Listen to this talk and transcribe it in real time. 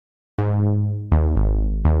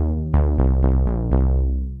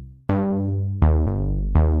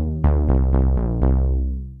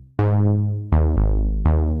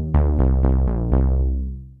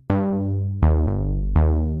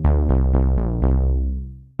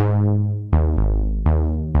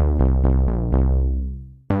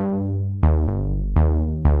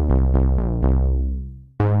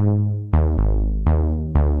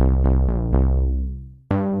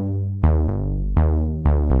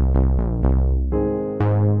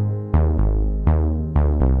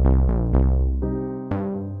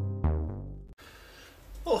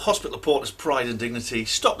Hospital reporters, pride and dignity,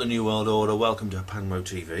 stop the New World Order, welcome to Panmo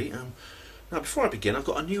TV. Now before I begin, I've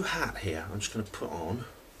got a new hat here I'm just going to put on.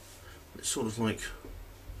 It's sort of like,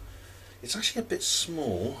 it's actually a bit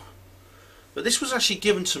small, but this was actually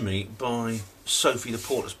given to me by Sophie the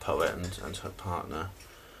Porter's poet and her partner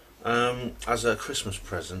as a Christmas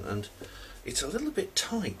present, and it's a little bit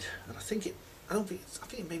tight, and I think it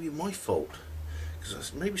may be my fault, because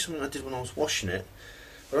it's maybe something I did when I was washing it.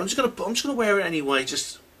 But I'm just gonna wear it anyway,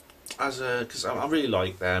 just as a, because I really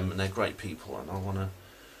like them and they're great people, and I want to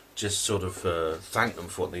just sort of thank them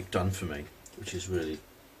for what they've done for me, which is really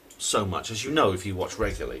so much, as you know if you watch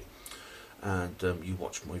regularly, and you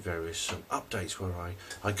watch my various updates where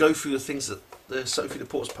I go through the things that the Sophie the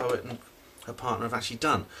Porter's poet and her partner have actually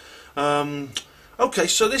done. Okay,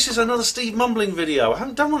 so this is another Steve Mumbling video. I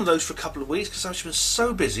haven't done one of those for a couple of weeks because I've been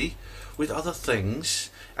so busy with other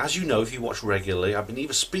things. As you know, if you watch regularly, I've been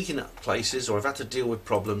either speaking at places or I've had to deal with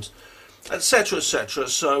problems, etc, etc.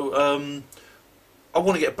 So I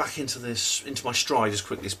want to get back into my stride as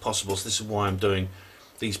quickly as possible, so this is why I'm doing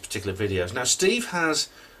these particular videos. Now Steve has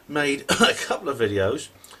made a couple of videos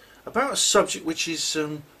about a subject which is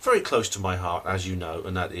very close to my heart, as you know,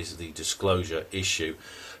 and that is the disclosure issue.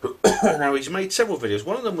 Now he's made several videos.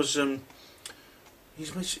 One of them was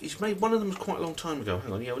he's made one of them was quite a long time ago.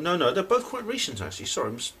 Hang on, yeah, no, they're both quite recent actually.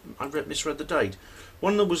 Sorry, I misread the date.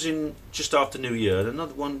 One of them was in just after New Year, and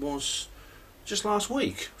another one was just last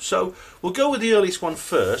week. So we'll go with the earliest one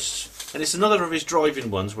first, and it's another of his driving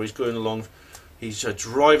ones where he's going along. He's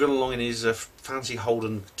driving along in his fancy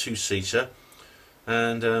Holden two-seater,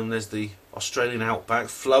 and there's the Australian outback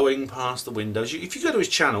flowing past the windows. If you go to his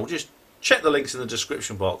channel, just check the links in the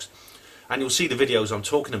description box, and you'll see the videos I'm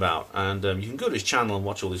talking about, and you can go to his channel and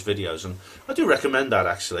watch all his videos, and I do recommend that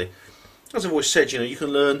actually. As I've always said, you know, you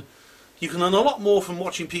can learn a lot more from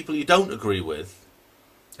watching people you don't agree with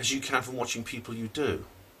as you can from watching people you do.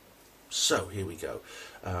 So here we go.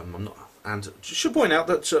 And should point out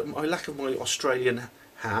that my lack of my Australian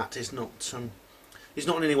hat is not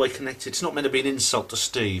in any way connected. It's not meant to be an insult to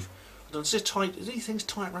Steve. I don't know, is these things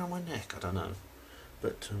tight around my neck? I don't know,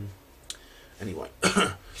 but anyway.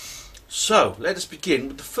 So, let us begin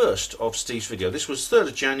with the first of Steve's video. This was 3rd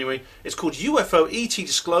of January. It's called UFO ET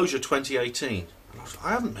Disclosure 2018. I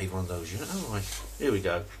haven't made one of those yet, have I? Here we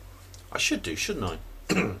go. I should do, shouldn't I?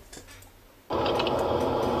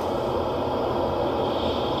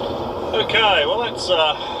 Okay, well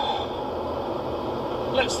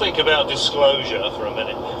let's think about disclosure for a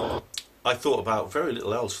minute. I thought about very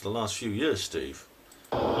little else for the last few years, Steve.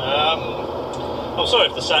 I'm sorry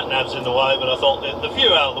if the sat-nav's in the way, but I thought the view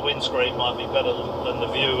out of the windscreen might be better than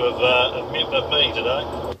the view of me today.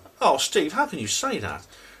 Oh, Steve, how can you say that?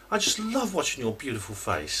 I just love watching your beautiful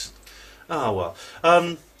face. Oh, well.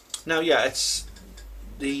 Now, yeah, it's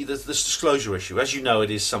this disclosure issue. As you know,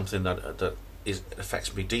 it is something that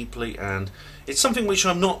affects me deeply, and it's something which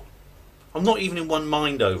I'm not even in one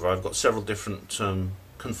mind over. I've got several different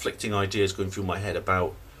conflicting ideas going through my head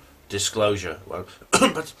about disclosure. Well,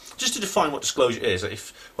 but just to define what disclosure is, I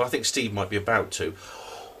think Steve might be about to.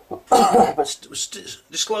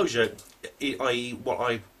 Disclosure, i.e.,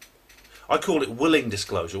 what I call it willing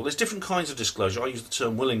disclosure. Well, there's different kinds of disclosure. I use the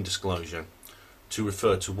term willing disclosure to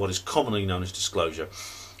refer to what is commonly known as disclosure,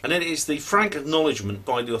 and it is the frank acknowledgement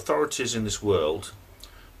by the authorities in this world,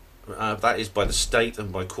 that is by the state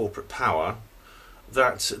and by corporate power,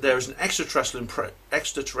 that there is an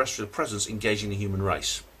extraterrestrial presence engaging the human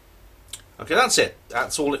race. Okay, that's it.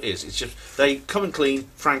 That's all it is. It's just they coming clean,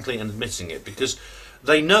 frankly, and admitting it, because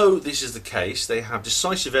they know this is the case. They have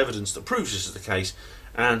decisive evidence that proves this is the case,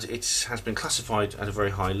 and it has been classified at a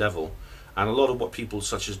very high level. And a lot of what people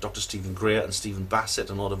such as Dr. Stephen Greer and Stephen Bassett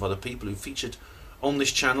and a lot of other people who featured on this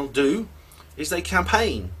channel do is they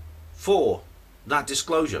campaign for that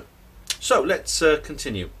disclosure. So let's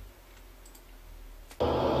continue. So,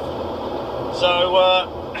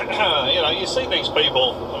 you know, you see these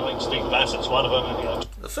people, I think Steve Bassett's one of them. You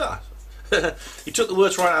know, you took the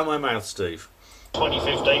words right out of my mouth, Steve.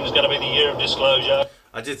 2015 is going to be the year of disclosure.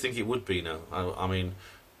 I did think it would be, no. I mean,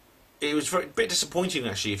 it was a bit disappointing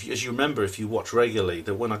actually, as you remember, if you watch regularly,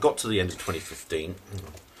 that when I got to the end of 2015,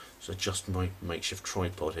 let's adjust my makeshift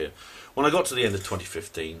tripod here. When I got to the end of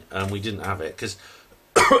 2015, we didn't have it because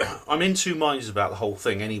I'm in two minds about the whole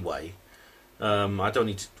thing anyway. I don't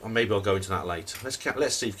need to. Maybe I'll go into that later.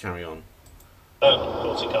 Let's Steve carry on. Of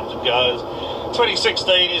course, it comes and goes.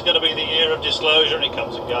 2016 is going to be the year of disclosure, and it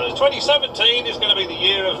comes and goes. 2017 is going to be the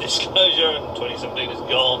year of disclosure, and 2017 is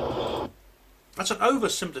gone. That's an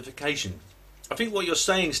oversimplification. I think what you're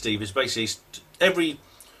saying, Steve, is basically every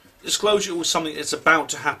disclosure was something that's about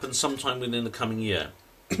to happen sometime within the coming year.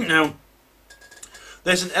 Now,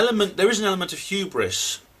 there is an element of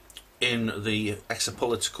hubris in the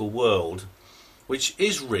exopolitical world, which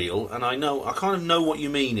is real, and I kind of know what you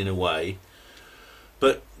mean in a way.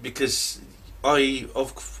 But because at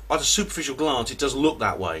a superficial glance, it does look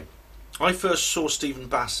that way. I first saw Stephen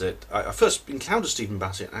Bassett. I first encountered Stephen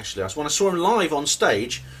Bassett actually. That's when I saw him live on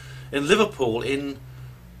stage in Liverpool in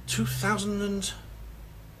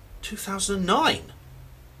 2009.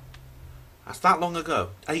 That's that long ago.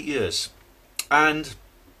 8 years, and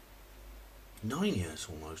 9 years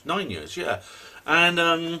almost. 9 years, yeah.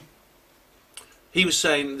 And he was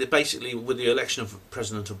saying that basically with the election of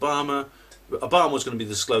President Obama was going to be the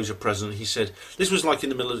disclosure president. He said this was like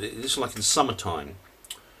in summertime,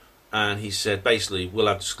 and he said basically we'll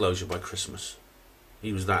have disclosure by Christmas.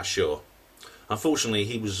 He was that sure. Unfortunately,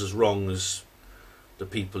 he was as wrong as the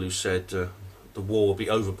people who said the war will be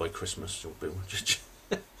over by Christmas.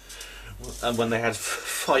 And when they had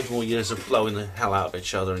 5 more years of blowing the hell out of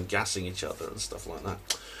each other and gassing each other and stuff like that.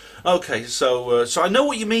 Okay, so I know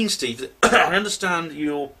what you mean, Steve. I understand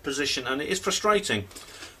your position, and it is frustrating.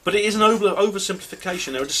 But it is an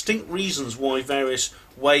oversimplification. There are distinct reasons why various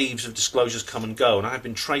waves of disclosures come and go, and I have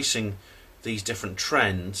been tracing these different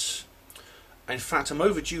trends. In fact, I'm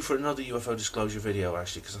overdue for another UFO disclosure video,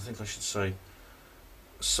 actually, because I think I should say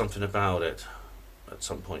something about it at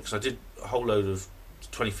some point, because I did a whole load of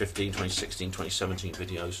 2015, 2016, 2017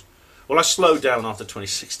 videos. Well, I slowed down after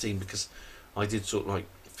 2016 because I did sort of like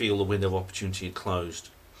feel the window of opportunity had closed.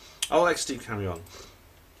 I'll let Steve carry on.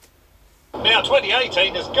 Now,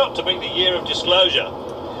 2018 has got to be the year of disclosure.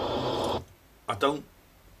 I don't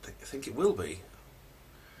think it will be.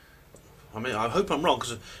 I mean, I hope I'm wrong,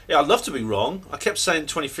 because I'd love to be wrong. I kept saying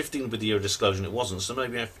 2015 would be the year of disclosure, and it wasn't. So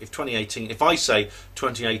maybe if 2018, if I say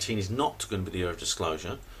 2018 is not going to be the year of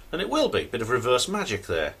disclosure, then it will be. Bit of reverse magic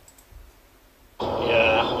there.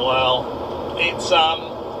 Yeah, well, it's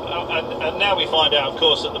and now we find out, of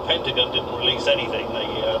course, that the Pentagon didn't release anything.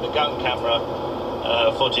 The gun camera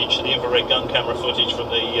footage, the infrared gun camera footage from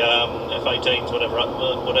the F-18s, whatever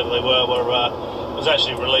they were was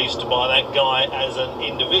actually released by that guy as an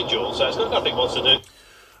individual. So it's got nothing else to do.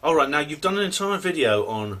 All right, now you've done an entire video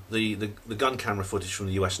on the gun camera footage from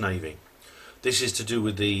the U.S. Navy. This is to do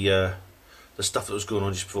with the stuff that was going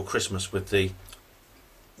on just before Christmas with the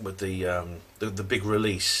big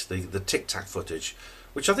release, the Tic Tac footage,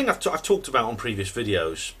 which I think I've talked about on previous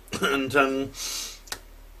videos, and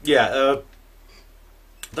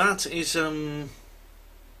that is now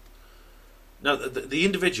the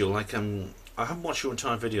individual. Like I haven't watched your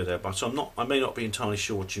entire video there, but so I may not be entirely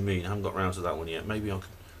sure what you mean. I haven't got round to that one yet. Maybe I can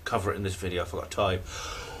cover it in this video if I've got time.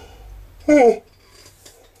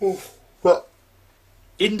 But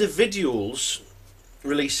individuals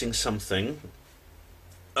releasing something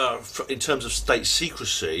in terms of state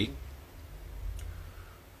secrecy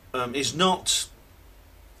is not.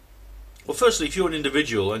 Well, firstly, if you're an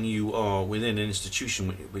individual and you are within an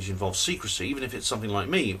institution which involves secrecy, even if it's something like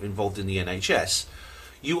me involved in the NHS,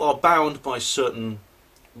 you are bound by certain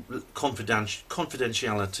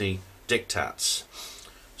confidentiality diktats.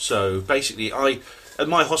 So basically, at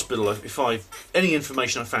my hospital, if any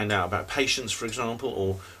information I found out about patients, for example,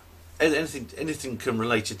 or anything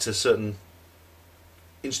related to certain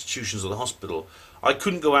institutions of the hospital, I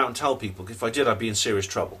couldn't go out and tell people. If I did, I'd be in serious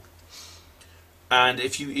trouble. And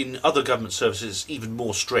if you in other government services, even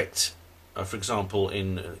more strict. For example,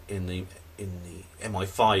 in the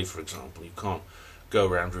MI5, for example, you can't go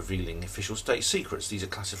around revealing official state secrets. These are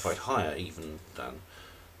classified higher even than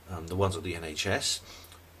the ones at the NHS,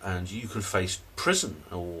 and you can face prison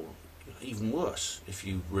or even worse if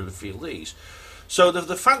you reveal these. So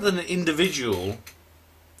the fact that an individual,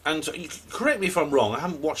 and correct me if I'm wrong, I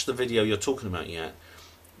haven't watched the video you're talking about yet,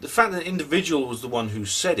 the fact that an individual was the one who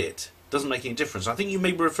said it doesn't make any difference. I think you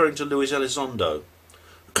may be referring to Luis Elizondo,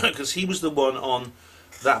 because he was the one on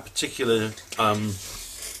that particular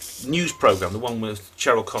news program, the one with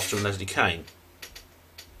Cheryl Costa and Leslie Kane,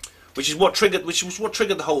 which was what triggered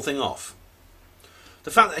the whole thing off.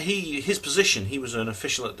 The fact that his position, he was an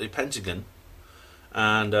official at the Pentagon,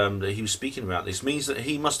 and that he was speaking about this, means that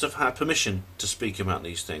he must have had permission to speak about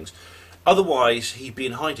these things. Otherwise, he'd be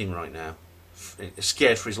in hiding right now,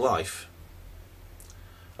 scared for his life.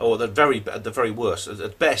 Or at the very worst,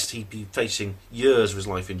 at best, he'd be facing years of his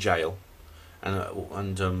life in jail,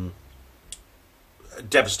 and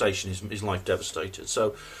devastation. His life devastated.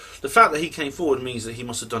 So, the fact that he came forward means that he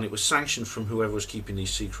must have done it with sanction from whoever was keeping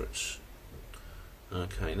these secrets.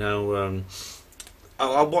 Okay, now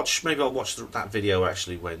I'll watch. Maybe I'll watch that video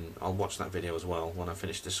actually. I'll watch that video as well when I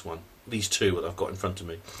finish this one. These two that I've got in front of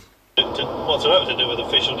me. Whatsoever to do with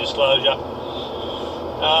official disclosure.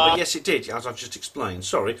 But yes, it did, as I've just explained.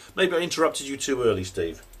 Sorry, maybe I interrupted you too early,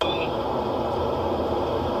 Steve. I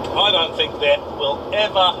don't think there will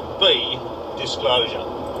ever be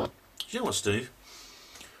disclosure. You know what, Steve?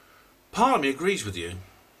 Part of me agrees with you.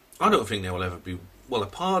 I don't think there will ever be. Well, a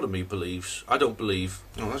part of me believes. I don't believe.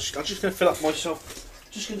 Oh, I'm just going to fill up myself.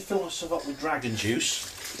 Just going to fill myself up with dragon juice.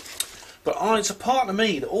 But it's a part of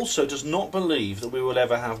me that also does not believe that we will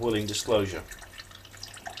ever have willing disclosure.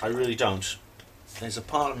 I really don't. There's a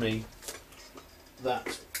part of me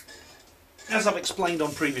that, as I've explained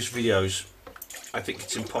on previous videos, I think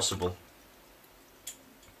it's impossible.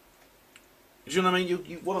 Do you know what I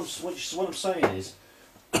mean? What I'm saying is,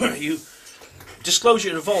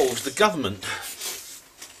 disclosure involves the government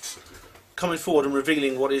coming forward and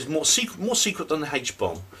revealing what is more secret than the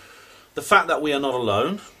H-bomb. The fact that we are not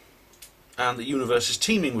alone, and the universe is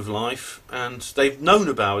teeming with life, and they've known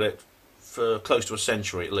about it for close to a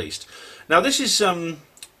century at least. Now this is a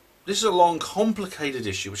long, complicated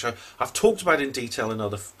issue which I've talked about in detail in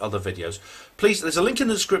other videos. Please, there's a link in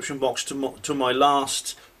the description box to my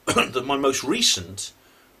last, my most recent,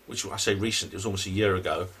 which I say recent, it was almost a year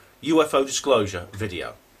ago, UFO disclosure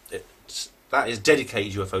video. That is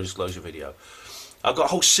dedicated UFO disclosure video. I've got a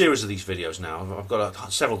whole series of these videos now. I've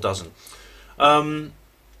got several dozen.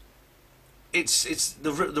 It's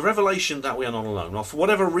the revelation that we are not alone. Well, for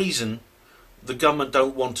whatever reason, the government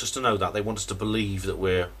don't want us to know that. They want us to believe that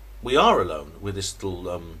we are alone with this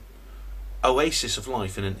little oasis of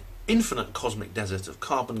life in an infinite cosmic desert of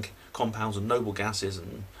carbon compounds and noble gases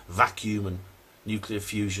and vacuum and nuclear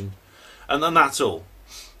fusion, and then that's all.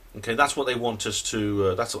 Okay, that's what they want us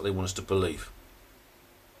to. That's what they want us to believe.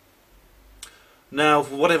 Now,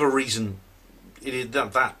 for whatever reason, it is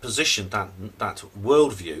that position, that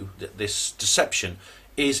worldview, this deception,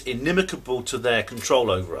 is inimical to their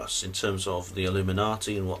control over us in terms of the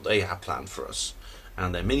Illuminati and what they have planned for us,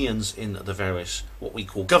 and their minions in the various what we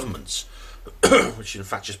call governments, which are in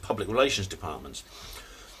fact just public relations departments.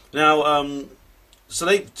 Now, in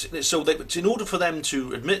order for them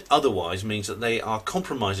to admit otherwise means that they are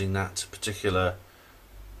compromising that particular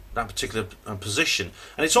position,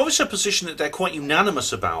 and it's obviously a position that they're quite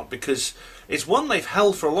unanimous about, because it's one they've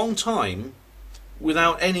held for a long time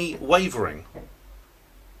without any wavering.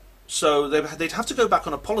 So they'd have to go back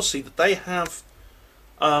on a policy that they have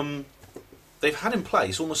they've had in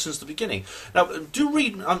place almost since the beginning. Now, do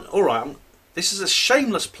read. All right, this is a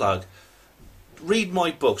shameless plug. Read my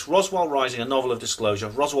books, Roswell Rising, a novel of disclosure.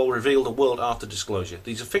 Roswell revealed a world after disclosure.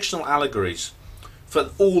 These are fictional allegories for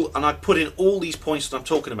all, and I put in all these points that I'm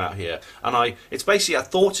talking about here. And it's basically a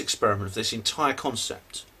thought experiment of this entire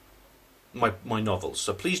concept. My novels.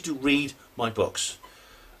 So please do read my books.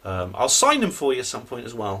 I'll sign them for you at some point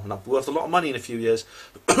as well, and they'll be worth a lot of money in a few years.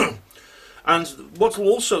 And what will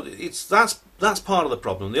also, that's part of the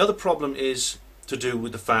problem. The other problem is to do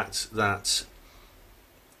with the fact that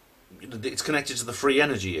it's connected to the free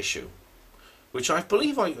energy issue, which I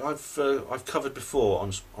believe I've covered before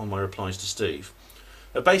on my replies to Steve.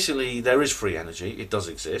 Basically, there is free energy; it does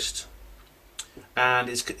exist, and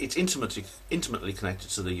it's intimately connected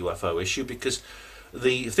to the UFO issue, because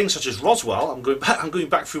the things such as Roswell, I'm going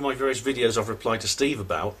back through my various videos I've replied to Steve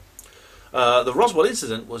about. The Roswell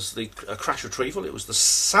incident was a crash retrieval. It was the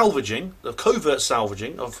covert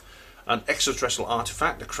salvaging of an extraterrestrial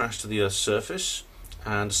artifact that crashed to the Earth's surface,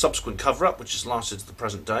 and subsequent cover-up, which has lasted to the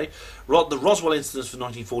present day. The Roswell incident for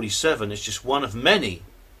 1947 is just one of many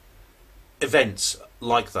events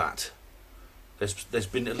like that. There's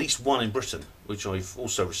been at least one in Britain, which I've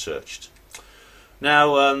also researched.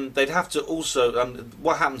 Now, they'd have to also.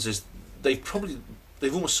 What happens is they've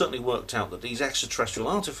almost certainly worked out that these extraterrestrial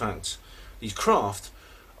artifacts, these craft,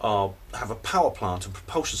 have a power plant and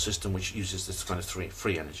propulsion system which uses this kind of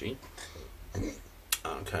free energy.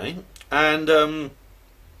 Okay, and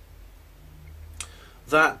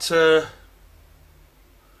that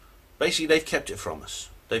basically they've kept it from us.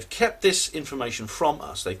 They've kept this information from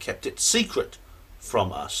us. They've kept it secret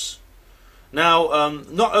from us. Now,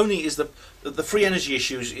 not only is the free energy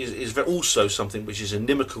issue is also something which is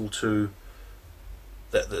inimical to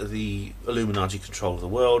the Illuminati control of the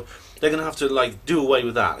world. They're going to have to like do away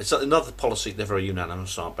with that. It's another policy they're very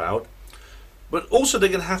unanimous about. But also they're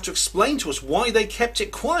going to have to explain to us why they kept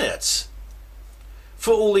it quiet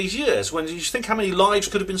for all these years. When you think how many lives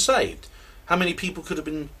could have been saved, how many people could have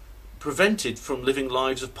been prevented from living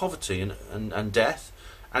lives of poverty and death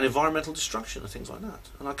and environmental destruction and things like that.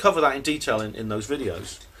 And I cover that in detail in those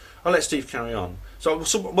videos. I'll let Steve carry on. So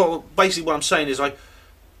well, basically what I'm saying is I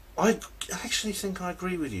actually think I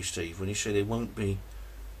agree with you, Steve, when you say there won't be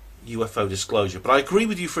UFO disclosure. But I agree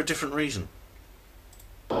with you for a different reason.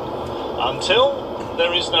 Until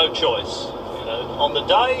there is no choice. You know, on the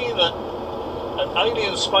day that an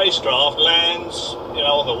alien spacecraft lands, you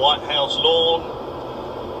know, on the White House lawn,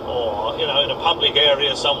 or you know, in a public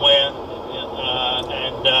area somewhere,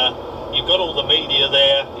 and you've got all the media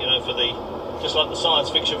there, you know, for just like the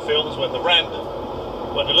science fiction films, when the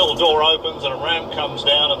little door opens and a ramp comes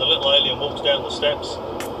down and the little alien walks down the steps.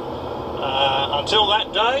 Until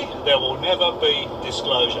that day, there will never be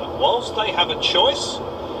disclosure. Whilst they have a choice,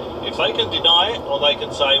 if they can deny it, or they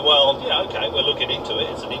can say, well, yeah, okay, we're looking into it,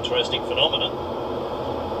 it's an interesting phenomenon,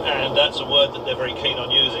 and that's a word that they're very keen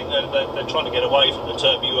on using. They're trying to get away from the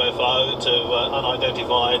term UFO to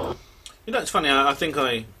unidentified. You know, it's funny, I think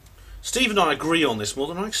Steve and I agree on this more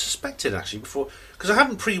than I suspected, actually, before, because I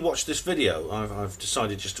haven't pre-watched this video. I've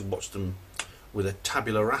decided just to watch them with a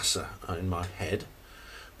tabula rasa in my head.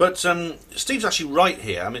 But Steve's actually right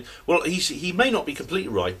here. I mean, well, he may not be completely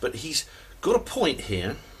right, but he's got a point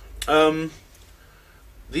here. The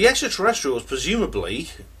extraterrestrials presumably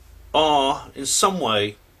are in some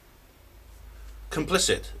way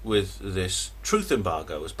complicit with this truth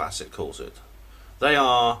embargo, as Bassett calls it. They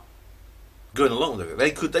are going along with it.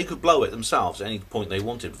 They could blow it themselves at any point they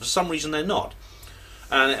wanted, but for some reason they're not.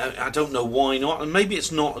 And I don't know why not. And maybe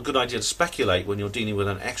it's not a good idea to speculate when you're dealing with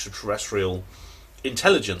an extraterrestrial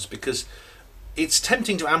intelligence, because it's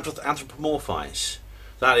tempting to anthropomorphize.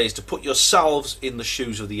 That is, to put yourselves in the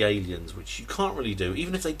shoes of the aliens, which you can't really do,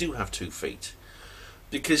 even if they do have 2 feet.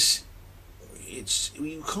 Because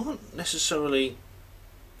you can't necessarily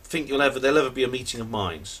think there'll ever be a meeting of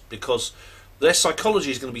minds, because their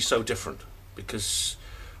psychology is going to be so different. Because,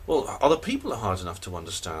 well, other people are hard enough to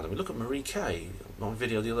understand. I mean, look at Marie Kay on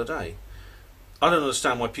video the other day. I don't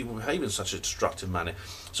understand why people behave in such a destructive manner.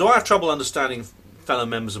 So I have trouble understanding fellow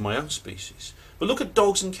members of my own species. But look at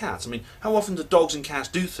dogs and cats. I mean, how often do dogs and cats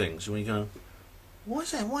do things when you go, why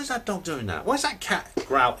is that dog doing that? Why is that cat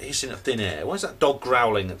hissing at thin air? Why is that dog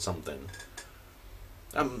growling at something?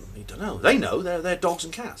 You don't know. They know. They're dogs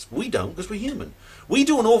and cats. We don't, because we're human. We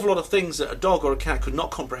do an awful lot of things that a dog or a cat could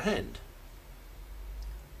not comprehend.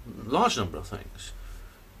 A large number of things.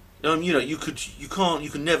 You know, you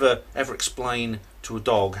can never ever explain to a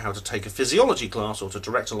dog how to take a physiology class or to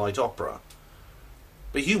direct a light opera.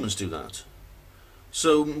 But humans do that.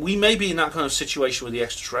 So we may be in that kind of situation with the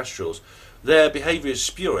extraterrestrials. Their behaviour is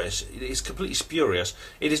spurious. It is completely spurious.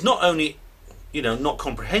 It is not only, you know, not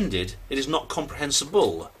comprehended, it is not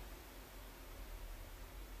comprehensible.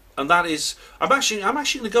 And that is, I'm actually going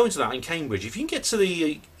to go into that in Cambridge. If you can get to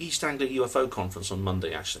the East Anglia UFO conference on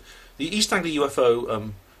Monday, actually, the East Anglia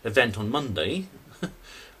UFO event on Monday.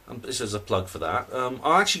 This is a plug for that. I'm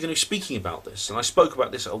actually going to be speaking about this, and I spoke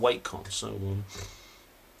about this at a WakeCon. So,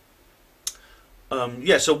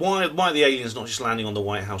 yeah. So why are the aliens not just landing on the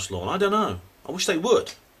White House lawn? I don't know. I wish they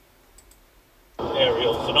would.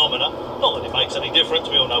 Aerial phenomena. Not that it makes any difference.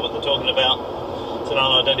 We all know what they're talking about. It's an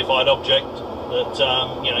unidentified object that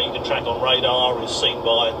you know, you can track on radar, is seen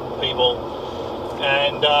by people,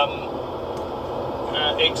 and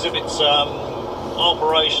exhibits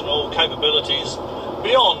operational capabilities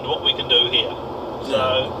beyond what we can do here.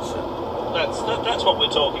 So that's what we're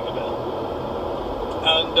talking about.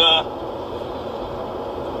 And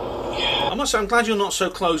I must say, I'm glad you're not so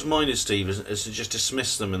close-minded, Steve, as to just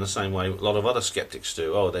dismiss them in the same way a lot of other skeptics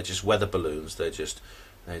do. Oh, they're just weather balloons. They're just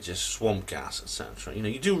swamp gas, etc. You know,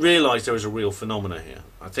 you do realise there is a real phenomena here.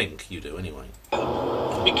 I think you do, anyway.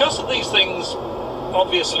 Because these things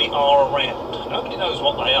obviously are around, nobody knows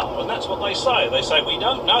what they are, and that's what they say. They say, we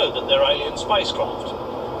don't know that they're alien spacecraft.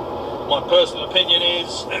 My personal opinion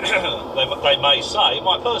is, they may say,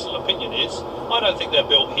 my personal opinion is, I don't think they're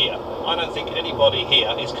built here. I don't think anybody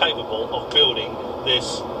here is capable of building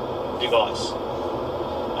this device.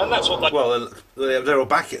 And that's what they... Well, they're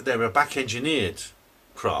a back-engineered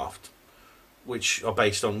craft, which are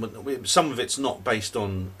based on... Some of it's not based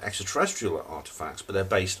on extraterrestrial artifacts, but they're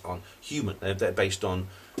based on human... They're based on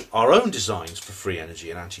our own designs for free energy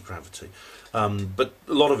and anti-gravity. But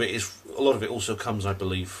a lot of it also comes, I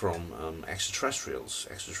believe, from extraterrestrial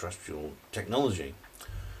technology.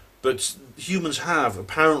 But humans have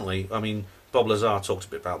apparently. I mean, Bob Lazar talked a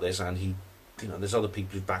bit about this, and he, there's other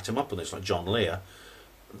people who've backed him up on this, like John Lear,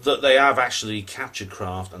 that they have actually captured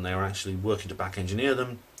craft and they are actually working to back engineer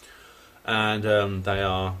them, and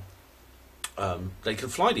they can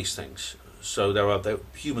fly these things. So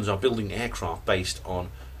humans are building aircraft based on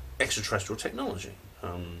extraterrestrial technology.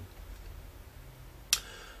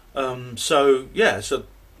 So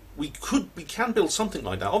we can build something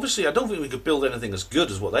like that. Obviously, I don't think we could build anything as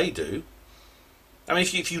good as what they do. I mean,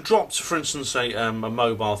 if you dropped, for instance, say a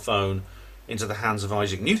mobile phone into the hands of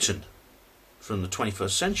Isaac Newton from the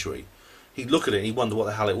 21st century, he'd look at it and he'd wonder what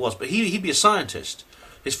the hell it was. But he'd be a scientist.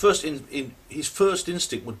 His first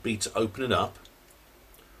instinct would be to open it up,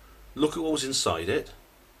 look at what was inside it,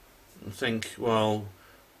 and think, well,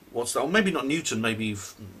 what's that? Or maybe not Newton, maybe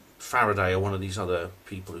Faraday or one of these other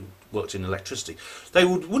people who worked in electricity.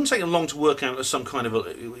 Wouldn't take them long to work out as some kind of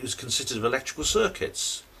it was consisted of electrical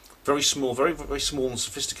circuits, very small, very very small and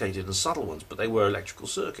sophisticated and subtle ones, but they were electrical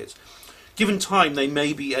circuits. Given time, they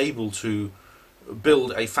may be able to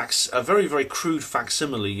build a very very crude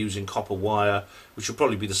facsimile using copper wire, which would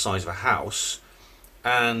probably be the size of a house,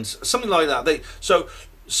 and something like that. So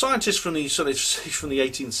scientists from the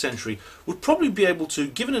 18th century would probably be able to,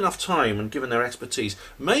 given enough time and given their expertise,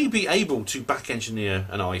 may be able to back engineer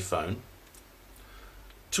an iPhone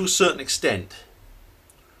to a certain extent.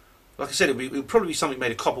 Like I said, it would probably be something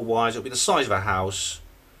made of copper wires. It would be the size of a house.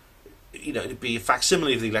 It would be a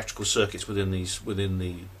facsimile of the electrical circuits within the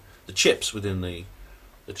chips within the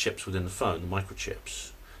chips within the phone, the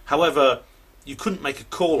microchips. However, you couldn't make a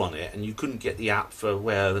call on it, and you couldn't get the app for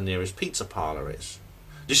where the nearest pizza parlour is.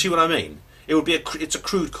 Do you see what I mean? It's a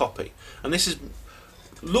crude copy, and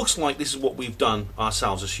looks like this is what we've done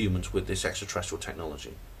ourselves as humans with this extraterrestrial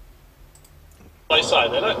technology. They say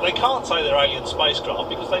they can't say they're alien spacecraft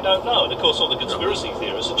because they don't know, and of course all the conspiracy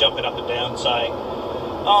theorists are jumping up and down saying,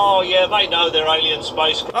 "Oh yeah, they know they're alien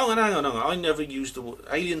spacecraft." Oh, hang on, I never used the word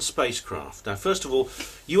alien spacecraft. Now, first of all,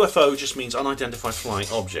 UFO just means unidentified flying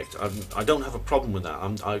object. I don't have a problem with that.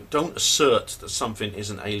 I don't assert that something is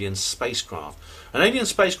an alien spacecraft. An alien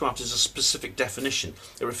spacecraft is a specific definition.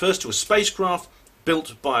 It refers to a spacecraft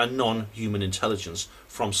built by a non-human intelligence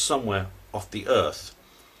from somewhere off the Earth.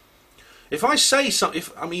 If I say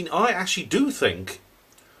something, I actually do think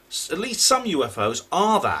at least some UFOs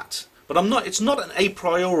are that. But I'm not. It's not an a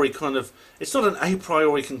priori It's not an a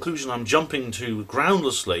priori conclusion I'm jumping to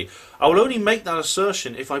groundlessly. I will only make that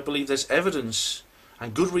assertion if I believe there's evidence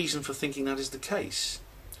and good reason for thinking that is the case.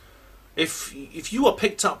 If you are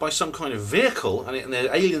picked up by some kind of vehicle and there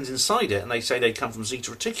are aliens inside it, and they say they come from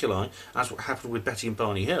Zeta Reticuli, as what happened with Betty and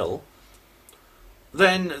Barney Hill,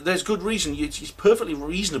 then there's good reason. It's perfectly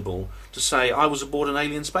reasonable to say I was aboard an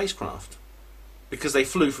alien spacecraft because they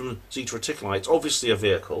flew from Zeta Reticuli. It's obviously a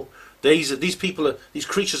vehicle. These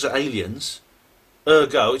creatures are aliens,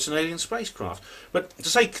 ergo it's an alien spacecraft. But to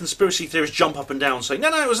say conspiracy theorists jump up and down and say, no,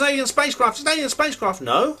 it was an alien spacecraft, it's an alien spacecraft.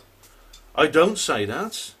 No, I don't say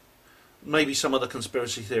that. Maybe some other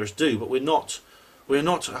conspiracy theorists do, but we're not a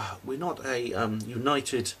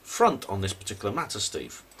united front on this particular matter,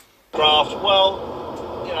 Steve. Craft, well,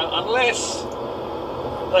 unless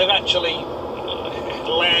they've actually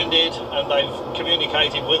landed and they've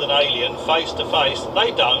communicated with an alien face to face,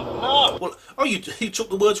 they don't know. Well, you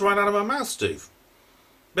took the words right out of my mouth, Steve.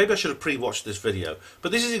 Maybe I should have pre-watched this video,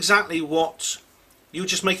 but this is exactly what you're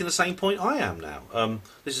just making the same point I am now.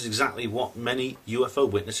 This is exactly what many UFO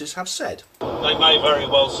witnesses have said. They may very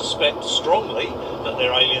well suspect strongly that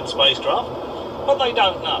they're alien spacecraft, but they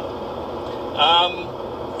don't know.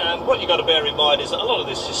 And what you've got to bear in mind is that a lot of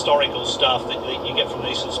this historical stuff that you get from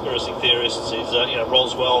these conspiracy theorists is,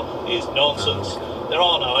 Roswell is nonsense. There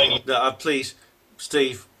are no aliens. Please,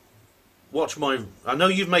 Steve, watch my... I know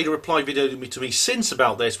you've made a reply video to me since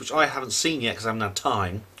about this, which I haven't seen yet because I haven't had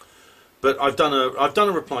time. But I've done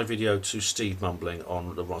a reply video to Steve Mumbling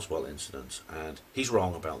on the Roswell incident, and he's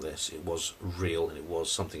wrong about this. It was real, and it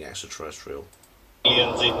was something extraterrestrial.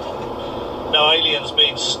 No aliens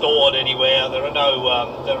being stored anywhere. There are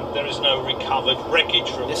no. There is no recovered wreckage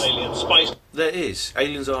from alien space. There is.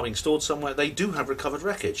 Aliens are being stored somewhere. They do have recovered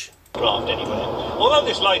wreckage. Craft anywhere. Although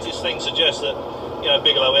this latest thing suggests that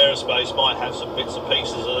Bigelow Aerospace might have some bits and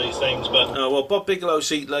pieces of these things, but well, Bob Bigelow,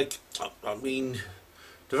 see, the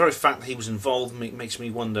very fact that he was involved makes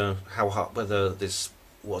me wonder how half-hearted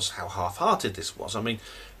this was. I mean,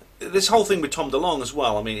 this whole thing with Tom DeLonge as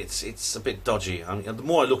well, it's a bit dodgy. The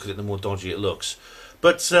more I look at it, the more dodgy it looks.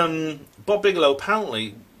 But Bob Bigelow,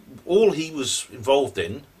 apparently, all he was involved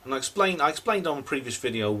in, and I explained on a previous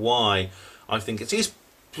video why I think it is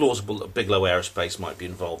plausible that Bigelow Aerospace might be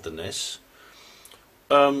involved in this.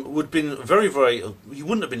 would have been very, very. He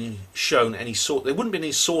wouldn't have been shown any sort. There wouldn't have been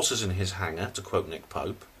any saucers in his hangar, to quote Nick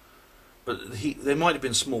Pope, but there might have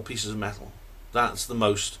been small pieces of metal. That's the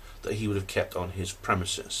most that he would have kept on his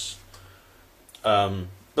premises.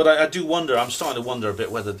 But I do wonder. I'm starting to wonder a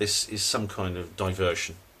bit whether this is some kind of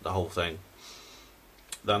diversion. The whole thing.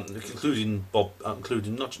 Including Bob.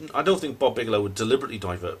 Including not. I don't think Bob Bigelow would deliberately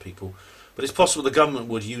divert people, but it's possible the government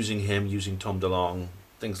would, using him, using Tom DeLonge,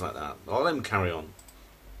 things like that. I'll let him carry on.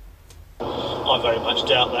 I very much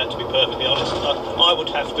doubt that, to be perfectly honest. I would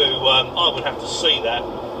have to. I would have to see that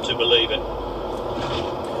to believe it.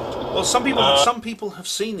 Well, some people have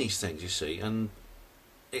seen these things, you see, and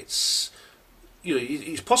it's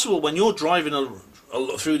it's possible when you're driving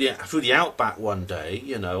through the outback one day,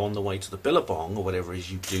 on the way to the Billabong or whatever it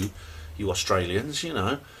is you do, you Australians,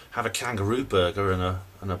 have a kangaroo burger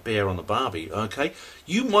and a beer on the barbie. Okay,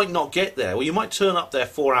 you might not get there, or you might turn up there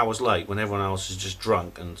 4 hours late when everyone else is just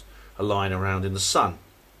drunk and are lying around in the sun.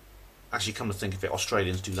 Actually, come to think of it,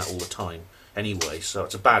 Australians do that all the time anyway, so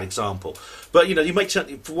it's a bad example. But you may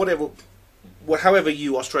turn for however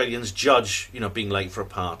you Australians judge being late for a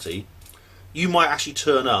party, you might actually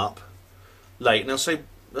turn up late and they'll say,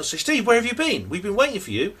 Steve, where have you been? We've been waiting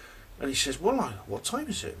for you. And he says, well, what time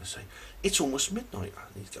is it? And I say, it's almost midnight. I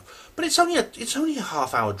need to go. But it's only a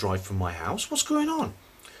half-hour drive from my house. What's going on?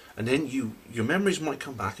 And then your memories might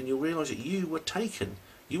come back and you'll realise that you were taken.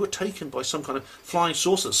 You were taken by some kind of flying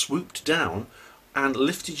saucer that swooped down and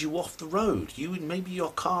lifted you off the road. You and maybe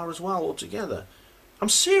your car as well altogether. I'm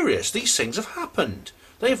serious. These things have happened.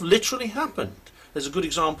 They have literally happened. There's a good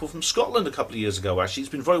example from Scotland a couple of years ago, actually. It's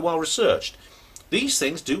been very well researched. These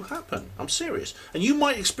things do happen. I'm serious. And you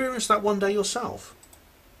might experience that one day yourself.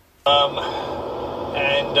 And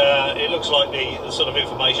it looks like the sort of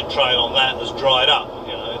information trail on that has dried up.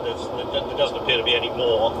 There doesn't appear to be any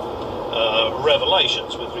more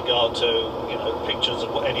revelations with regard to pictures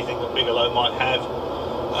of anything that Bigelow might have.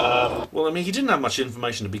 Well, I mean, he didn't have much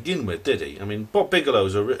information to begin with, did he? I mean, Bob Bigelow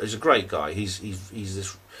is a great guy. He's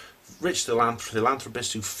this rich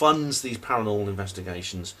philanthropist who funds these paranormal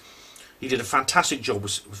investigations. He did a fantastic job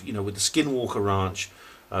with the Skinwalker Ranch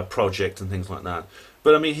project and things like that.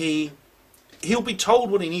 But I mean, he'll be told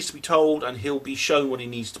what he needs to be told, and he'll be shown what he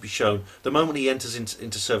needs to be shown the moment he enters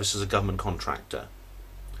into service as a government contractor.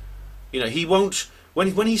 He won't when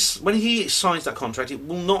he signs that contract. It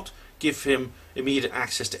will not give him immediate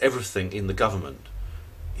access to everything in the government.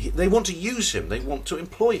 They want to use him. They want to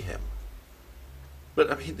employ him. But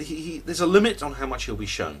I mean, there's a limit on how much he'll be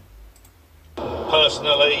shown.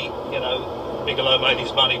 Personally, Bigelow made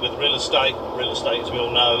his money with real estate. Real estate, as we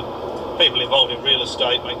all know, people involved in real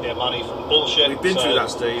estate make their money from bullshit. We've been through that,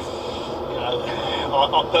 Steve.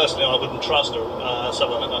 I personally, I wouldn't trust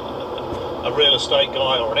a real estate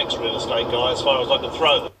guy or an ex-real estate guy as far as I could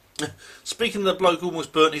throw them. Speaking of the bloke who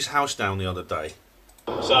almost burnt his house down the other day.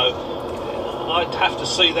 So I'd have to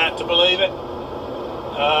see that to believe it.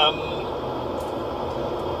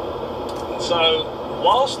 So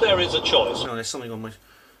whilst there is a choice... No, there's something on my...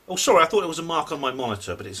 Oh, sorry, I thought it was a mark on my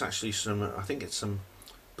monitor, but it's actually I think it's some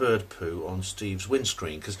bird poo on Steve's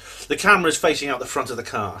windscreen, because the camera is facing out the front of the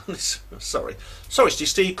car. Sorry,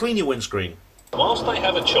 Steve, clean your windscreen. Whilst they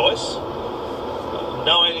have a choice,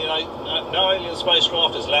 no alien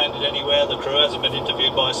spacecraft has landed anywhere, the crew hasn't been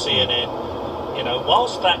interviewed by CNN,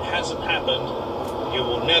 whilst that hasn't happened, you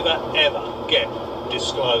will never, ever get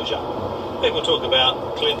disclosure. People talk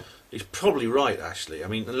about Clinton... He's probably right, actually. I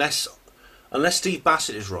mean, unless Steve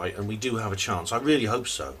Bassett is right, and we do have a chance. I really hope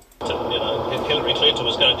so. Hillary Clinton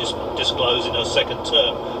was going to disclose in her second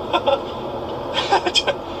term.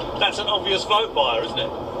 That's an obvious vote buyer, isn't it?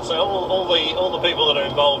 So all the people that are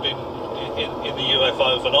involved in the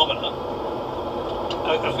UFO phenomena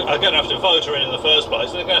are going to have to vote her in the first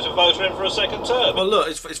place, and they're going to have to vote her in for a second term. Well, look,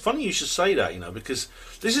 it's funny you should say that, because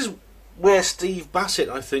this is where Steve Bassett,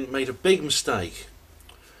 I think, made a big mistake.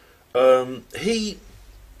 He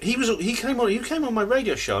came on my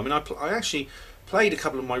radio show. I mean, I actually played a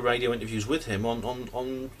couple of my radio interviews with him on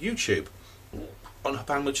YouTube, on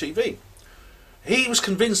Panama TV. He was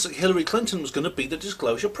convinced that Hillary Clinton was going to be the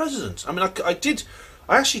disclosure president. I mean,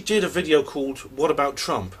 I actually did a video called "What About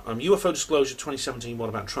Trump?" UFO Disclosure 2017. What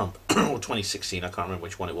about Trump? Or 2016? I can't remember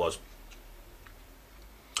which one it was.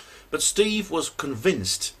 But Steve was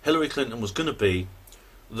convinced Hillary Clinton was going to be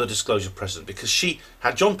the disclosure president, because she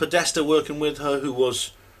had John Podesta working with her, who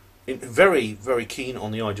was very, very keen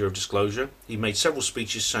on the idea of disclosure. He made several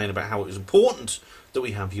speeches saying about how it was important that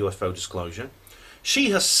we have UFO disclosure.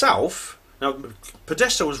 She herself, now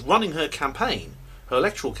Podesta was running her campaign, her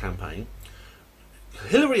electoral campaign.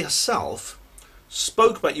 Hillary herself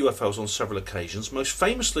spoke about UFOs on several occasions, most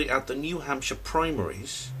famously at the New Hampshire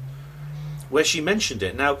primaries, where she mentioned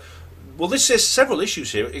it. Now, well, this says several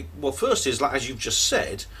issues here. Well, first is, like, as you've just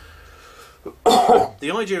said,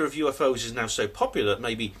 the idea of UFOs is now so popular that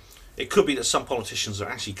maybe it could be that some politicians are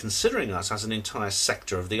actually considering us as an entire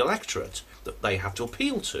sector of the electorate that they have to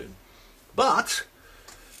appeal to. But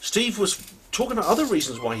Steve was talking about other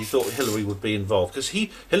reasons why he thought Hillary would be involved, because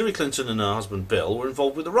Hillary Clinton and her husband Bill were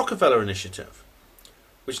involved with the Rockefeller Initiative,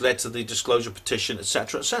 which led to the disclosure petition,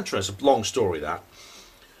 etc., etc. It's a long story, that.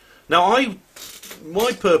 Now,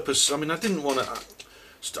 my purpose, I mean, I didn't want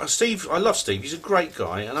to... Steve, I love Steve, he's a great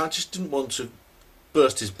guy, and I just didn't want to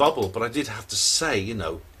burst his bubble, but I did have to say, you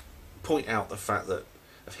know, point out the fact that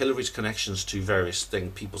of Hillary's connections to various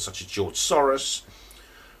people such as George Soros,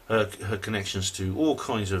 her connections to all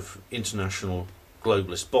kinds of international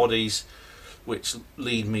globalist bodies, which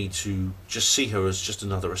lead me to just see her as just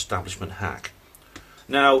another establishment hack.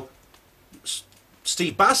 Now,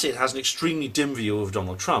 Steve Bassett has an extremely dim view of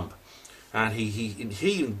Donald Trump, and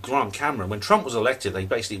he and Grant Cameron, when Trump was elected, they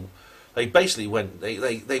basically went in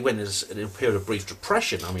a period of brief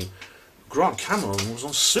depression. I mean, Grant Cameron was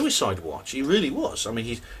on suicide watch. He really was. I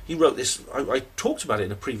mean, he wrote this. I talked about it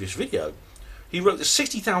in a previous video. He wrote this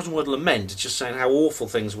 60,000 word lament, just saying how awful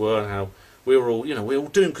things were and how we were all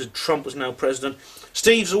doomed because Trump was now president.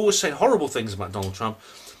 Steve's always saying horrible things about Donald Trump.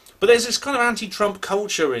 But there's this kind of anti-Trump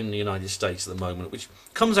culture in the United States at the moment, which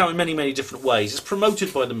comes out in many, many different ways. It's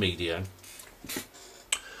promoted by the media.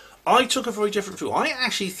 I took a very different view. I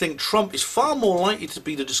actually think Trump is far more likely to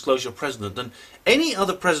be the disclosure president than any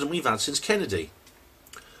other president we've had since Kennedy.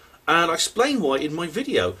 And I explain why in my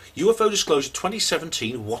video, UFO Disclosure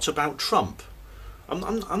 2017, What About Trump? I'm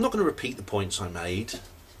not going to repeat the points I made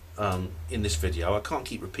in this video. I can't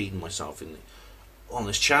keep repeating myself on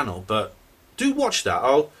this channel, but do watch that.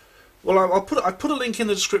 I'll put a link in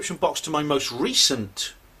the description box to my most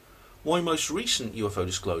recent UFO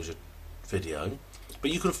disclosure video.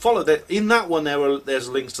 But you can follow that. In that one, there's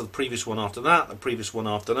links to the previous one after that, the previous one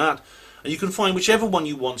after that, and you can find whichever one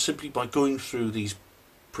you want simply by going through these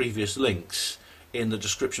previous links in the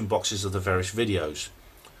description boxes of the various videos.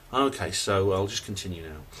 Okay, so I'll just continue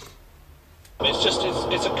now.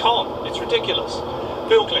 It's a con. It's ridiculous.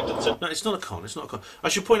 Bill Clinton said... No, it's not a con. It's not a con. I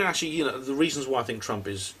should point out, actually, you know, the reasons why I think Trump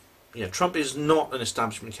is... Yeah, Trump is not an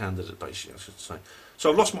establishment candidate, basically, I should say.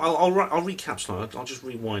 So I've lost my... I'll recap slightly. I'll just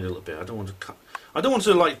rewind a little bit. I don't want to cut... I don't want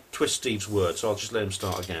to, like, twist Steve's words, so I'll just let him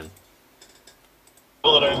start again.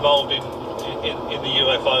 People that are involved in the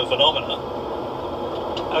UFO phenomena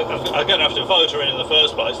are going to have to vote her in the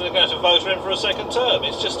first place, and they're going to have to vote her in for a second term.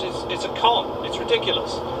 It's a con. It's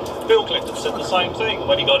ridiculous. Bill Clinton said the same thing.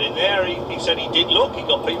 When he got in there, he said he did look, he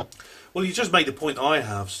got people... Well, you just made the point I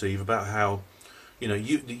have, Steve, about how, you know,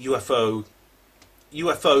 the UFO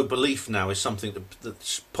belief now is something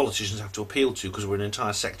that politicians have to appeal to because we're an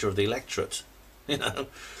entire sector of the electorate. You know,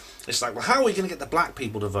 it's like, well, how are we going to get the black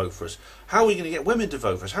people to vote for us? How are we going to get women to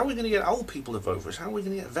vote for us? How are we going to get old people to vote for us? How are we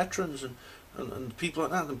going to get veterans and people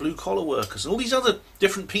like that, and blue-collar workers, and all these other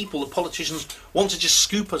different people that politicians want to just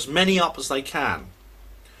scoop as many up as they can?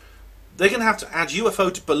 They're going to have to add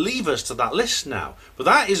UFO to believers to that list now. But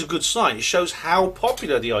that is a good sign. It shows how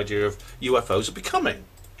popular the idea of UFOs are becoming.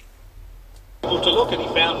 To look, and he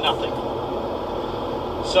found nothing.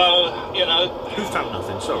 So, you know... Who found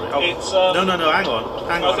nothing? Sorry. Oh, it's, no,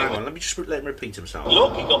 hang on. Let him repeat himself.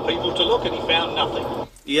 Look, he got people to look, and he found nothing.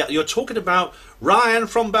 Yeah, you're talking about Ryan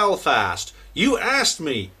from Belfast. You asked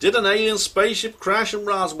me, did an alien spaceship crash in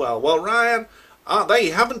Roswell? Well, Ryan,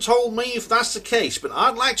 they haven't told me if that's the case, but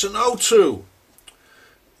I'd like to know too.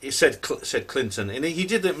 He said Clinton, and he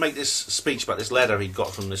did make this speech about this letter he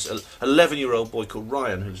got from this 11-year-old boy called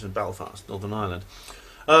Ryan, who's in Belfast, Northern Ireland.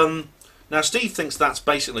 Now, Steve thinks that's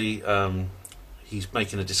basically, he's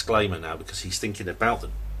making a disclaimer now because he's thinking about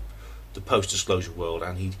the post-disclosure world,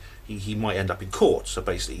 and he might end up in court. So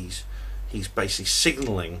basically, he's basically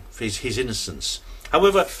signalling for his innocence.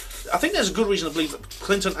 However, I think there's a good reason to believe that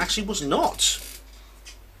Clinton actually was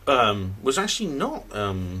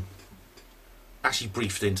actually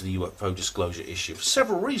briefed into the UFO disclosure issue for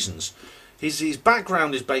several reasons. His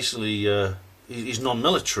background is basically he's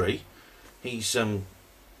non-military. He's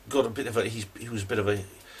got a bit of a he's a bit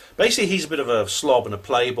of a slob and a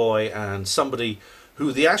playboy, and somebody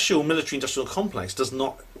who the actual military-industrial complex does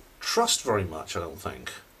not trust very much, I don't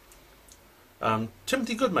think.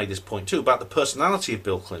 Timothy Good made this point too about the personality of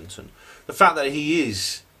Bill Clinton, the fact that he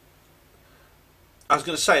is. I was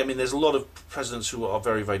going to say, I mean, there's a lot of presidents who are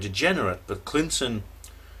very, very degenerate, but Clinton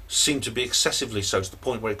seemed to be excessively so, to the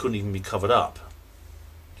point where it couldn't even be covered up.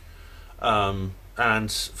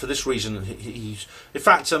 and for this reason, he's in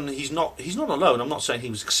fact he's not alone. I'm not saying he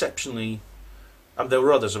was exceptionally. There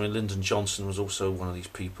were others. I mean, Lyndon Johnson was also one of these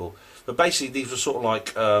people. But basically, these were sort of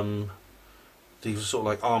like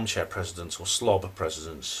armchair presidents or slobber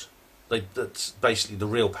presidents. That's basically the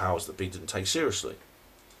real powers that be didn't take seriously.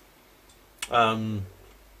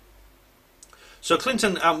 So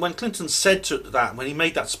Clinton, when Clinton said when he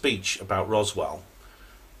made that speech about Roswell,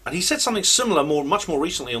 and he said something similar much more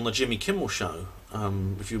recently on the Jimmy Kimmel show.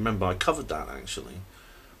 If you remember, I covered that actually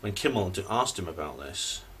when Kimmel asked him about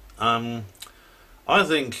this. I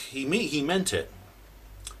think he meant it.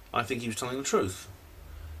 I think he was telling the truth.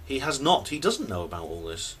 He doesn't know about all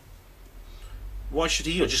this. Why should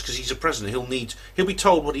he? Just because he's a president, he'll be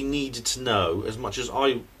told what he needed to know, as much as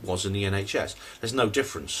I was in the NHS. There's no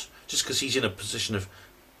difference. Just because he's in a position of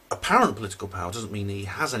apparent political power doesn't mean he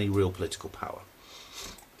has any real political power.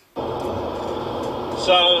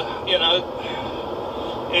 So,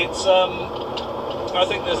 it's I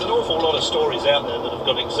think there's an awful lot of stories out there that have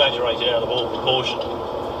got exaggerated out of all proportion.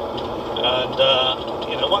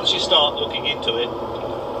 And once you start looking into it,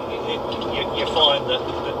 you find that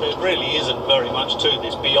there really isn't very much to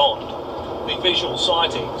this beyond the visual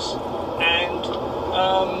sightings. And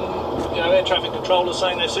air traffic controllers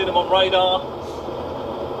saying they see them on radar.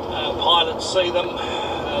 Pilots see them.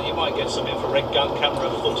 You might get some infrared gun camera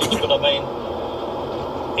footage, but I mean,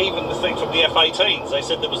 even the thing from the F-18s, they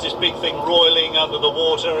said there was this big thing roiling under the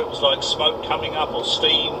water. It was like smoke coming up or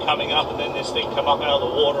steam coming up, and then this thing come up out of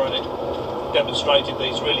the water, and it demonstrated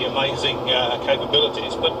these really amazing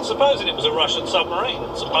capabilities. But supposing it was a Russian submarine,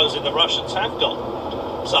 and supposing the Russians have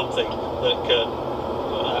got something that could,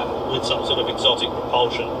 with some sort of exotic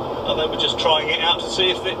propulsion, and they were just trying it out to see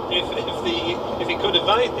if it could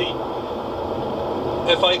evade the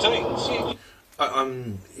F-18s.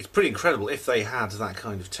 It's pretty incredible. If they had that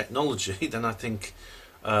kind of technology, then I think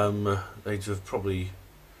they'd probably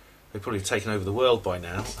taken over the world by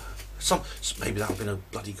now. Maybe that would have been a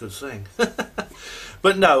bloody good thing.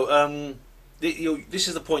 But no, this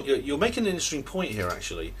is the point. You're making an interesting point here,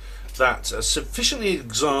 actually, that sufficiently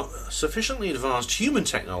advanced human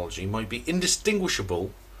technology might be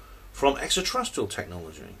indistinguishable from extraterrestrial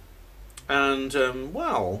technology. And,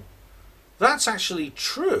 well, that's actually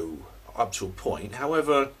true up to a point.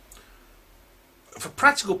 However, for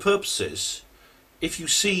practical purposes, if you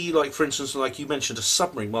see, like, for instance, like you mentioned, a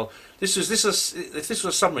submarine. Well, if this was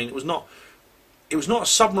a submarine, it was not a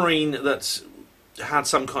submarine that had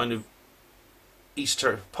some kind of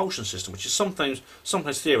esoteric propulsion system, which is sometimes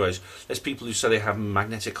theorized. There's people who say they have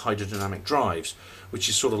magnetic hydrodynamic drives, which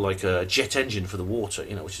is sort of like a jet engine for the water,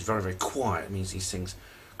 which is very, very quiet. It means these things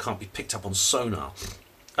can't be picked up on sonar.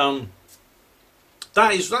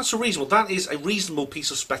 That is a reasonable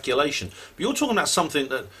piece of speculation. But you're talking about something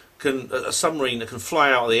that a submarine that can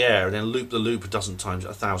fly out of the air and then loop the loop a dozen times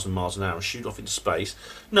at 1,000 miles an hour and shoot off into space.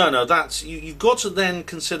 No, that's you've got to then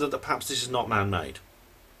consider that perhaps this is not man-made.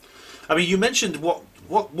 I mean, you mentioned what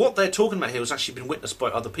they're talking about here has actually been witnessed by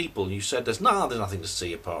other people. You said there's nothing to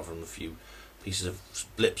see apart from a few pieces of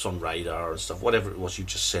blips on radar and stuff, whatever it was you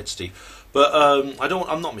just said, Steve. But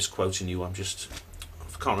I'm not misquoting you. I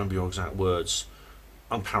can't remember your exact words.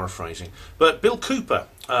 I'm paraphrasing. But Bill Cooper,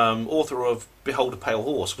 author of Behold a Pale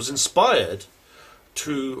Horse, was inspired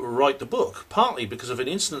to write the book, partly because of an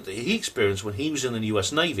incident that he experienced when he was in the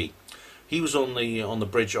US Navy. He was on the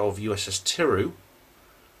bridge of USS Tiru,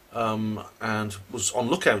 and was on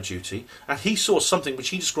lookout duty, and he saw something which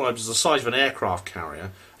he described as the size of an aircraft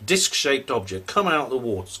carrier, a disc-shaped object, come out of the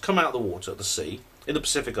water at the sea, in the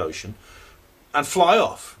Pacific Ocean, and fly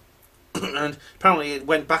off. And apparently it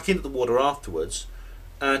went back into the water afterwards,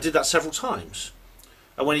 and did that several times.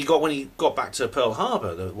 And when he got back to Pearl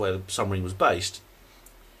Harbor, where the submarine was based,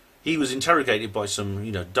 he was interrogated by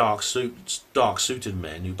some dark-suited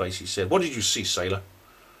men who basically said, "What did you see, sailor?"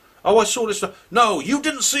 "Oh, I saw this." "No, you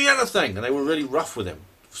didn't see anything." And they were really rough with him,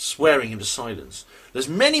 swearing him to silence. There's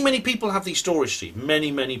many people have these stories, Steve.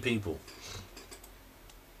 Many people.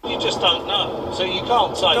 You just don't know. So you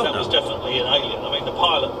can't say that was definitely an alien. I mean, the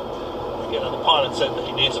pilot said that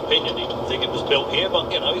in his opinion he didn't think it was built here, but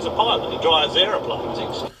he's a pilot. He drives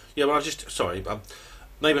aeroplanes. Yeah, well,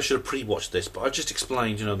 maybe I should have pre-watched this, but I just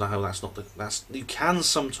explained, how you can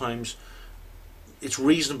sometimes. It's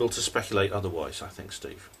reasonable to speculate otherwise, I think,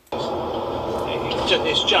 Steve.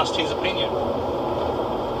 It's just his opinion.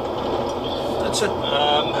 That's it.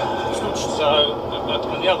 And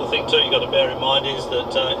the other thing too you've got to bear in mind is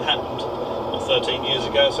that it happened 13 years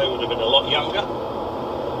ago, so he would have been a lot younger.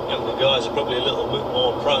 Younger guys are probably a little bit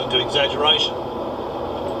more prone to exaggeration.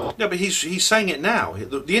 Yeah, but he's saying it now.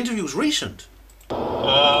 The interview was recent.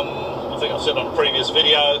 I think I said on a previous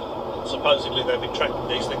video, supposedly they've been tracking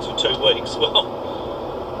these things for 2 weeks. Well,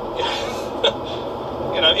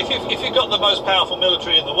 you know, if you've got the most powerful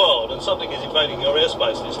military in the world and something is invading your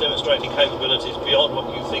airspace and it's demonstrating capabilities beyond what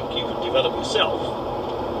you think you can develop yourself,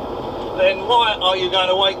 then why are you going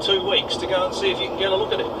to wait 2 weeks to go and see if you can get a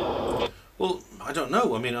look at it? Well, I don't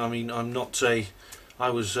know. I mean, I'm not a. I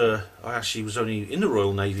actually was only in the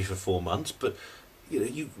Royal Navy for 4 months, but you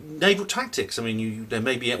know, naval tactics. I mean, there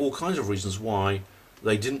may be all kinds of reasons why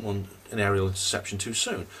they didn't want an aerial interception too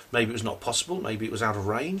soon. Maybe it was not possible. Maybe it was out of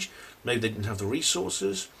range. Maybe they didn't have the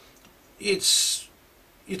resources. Actually,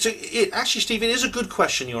 Steve, it is a good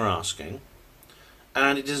question you're asking,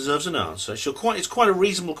 and it deserves an answer. It's quite a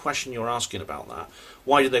reasonable question you're asking about that.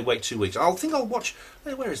 Why did they wait 2 weeks? I think I'll watch.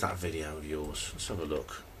 Where is that video of yours? Let's have a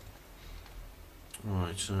look.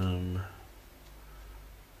 Right.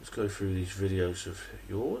 Let's go through these videos of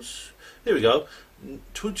yours. Here we go.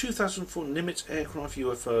 2004 Nimitz aircraft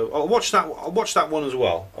UFO. I'll watch that one as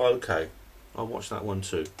well. Okay, I'll watch that one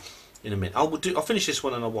too in a minute. I'll finish this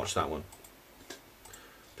one and I'll watch that one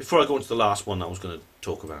before I go into the last one that I was going to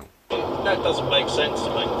talk about. That doesn't make sense to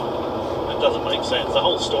me. That doesn't make sense. The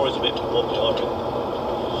whole story's a bit wobbly, I reckon.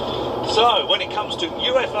 So, when it comes to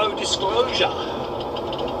UFO disclosure,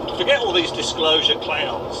 forget all these disclosure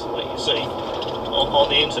clowns that you see on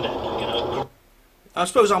the internet. You know, I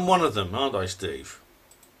suppose I'm one of them, aren't I, Steve?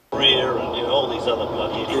 Greer and all these other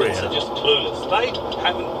bloody idiots are just clueless. They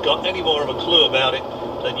haven't got any more of a clue about it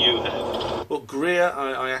than you have. Well, Greer,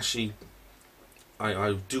 I actually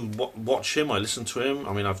do watch him. I listen to him.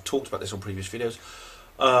 I mean, I've talked about this on previous videos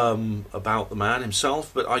about the man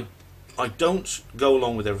himself, but I don't go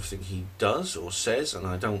along with everything he does or says, and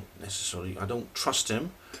I don't trust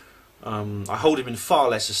him. I hold him in far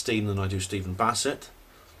less esteem than I do Stephen Bassett.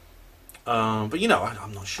 But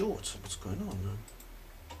I'm not sure what's going on.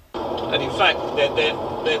 And in fact,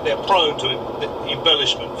 they're prone to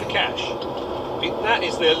embellishment for cash. That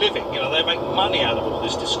is their living. They make money out of all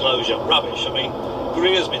this disclosure rubbish. I mean,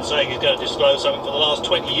 Greer's been saying he's going to disclose something for the last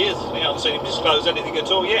 20 years. I haven't seen him disclose anything at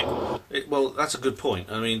all yet. Well, that's a good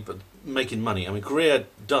point. I mean, but making money. I mean, Greer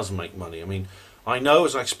does make money. I mean, I know,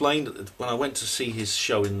 as I explained, that when I went to see his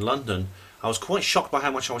show in London, I was quite shocked by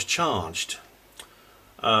how much I was charged.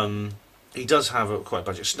 He does have quite a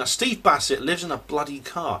budget. Now, Steve Bassett lives in a bloody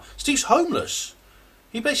car. Steve's homeless.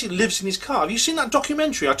 He basically lives in his car. Have you seen that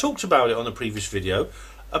documentary? I talked about it on the previous video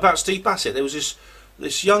about Steve Bassett. There was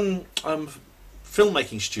this young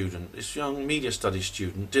filmmaking student, this young media studies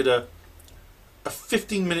student, did a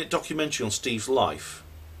 15-minute documentary on Steve's life.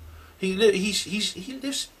 He lives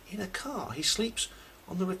in a car. He sleeps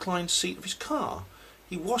on the reclined seat of his car.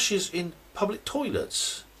 He washes in public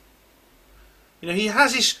toilets. He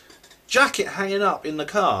has his jacket hanging up in the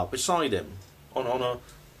car beside him on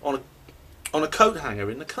a coat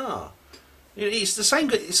hanger in the car. It's the same.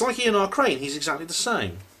 It's like Ian R. Crane. He's exactly the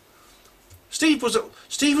same. Steve was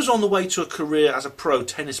on the way to a career as a pro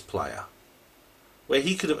tennis player, where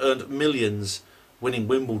he could have earned millions winning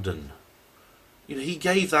Wimbledon. He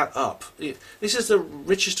gave that up. This is the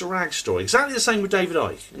richest to rags story. Exactly the same with David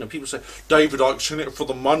Icke. People say David Icke's in it for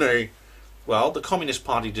the money. Well, the Communist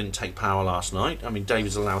Party didn't take power last night. I mean,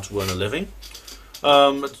 David's allowed to earn a living.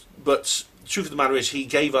 But the truth of the matter is, he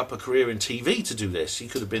gave up a career in TV to do this. He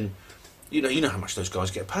could have been, you know how much those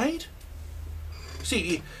guys get paid.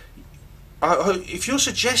 See, if you're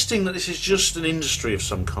suggesting that this is just an industry of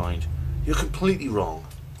some kind, you're completely wrong.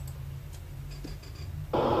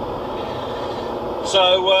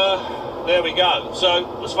 So, there we go.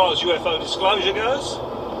 So, as far as UFO disclosure goes,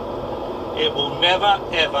 it will never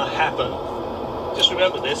ever happen. Just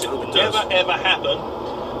remember this, it will never ever happen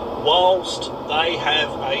whilst they have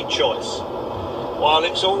a choice. While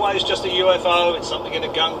it's always just a UFO, it's something in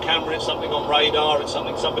a gun camera, it's something on radar, it's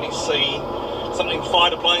something somebody's seen, something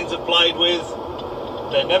fighter planes have played with,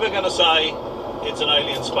 they're never going to say it's an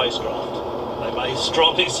alien spacecraft. They may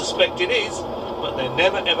strongly suspect it is, but they're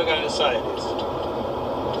never ever going to say it is.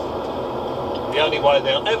 The only way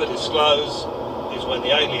they'll ever disclose is when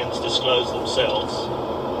the aliens disclose themselves.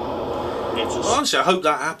 Honestly, I hope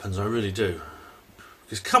that happens. I really do.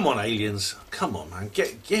 Because come on, aliens, come on, man,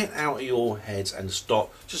 get out of your heads and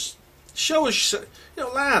stop. Just show us,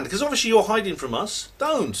 land. Because obviously you're hiding from us.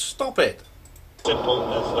 Don't stop it.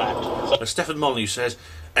 Simple as that. So, Stephen Molyneux says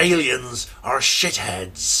aliens are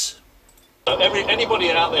shitheads. So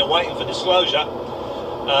anybody out there waiting for disclosure,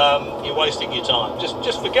 you're wasting your time.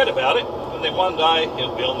 Just forget about it, and then one day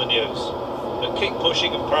it'll be on the news. But keep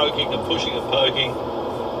pushing and poking and pushing and poking,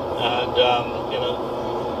 and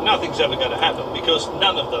nothing's ever going to happen because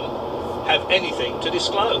none of them have anything to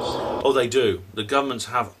disclose. Oh, they do. The governments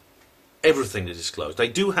have everything they disclose. They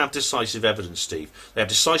do have decisive evidence, Steve. They have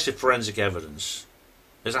decisive forensic evidence.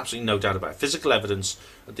 There's absolutely no doubt about it. Physical evidence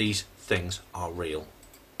that these things are real.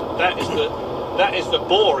 That is the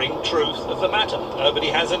boring truth of the matter. Nobody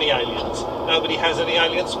has any aliens. Nobody has any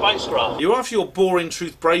alien spacecraft. You're after your boring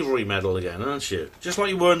truth bravery medal again, aren't you? Just like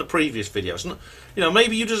you were in the previous videos. You know,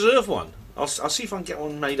 maybe you deserve one. I'll see if I can get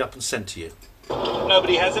one made up and sent to you.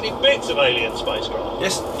 Nobody has any bits of alien spacecraft.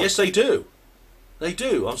 Yes, they do. They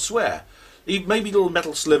do, I swear. Maybe little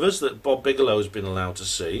metal slivers that Bob Bigelow has been allowed to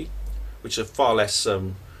see, which are far less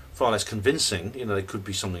convincing. You know, they could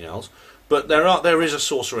be something else. But there is a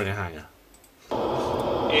saucer in a hangar.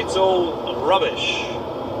 It's all rubbish.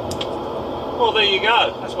 Well, there you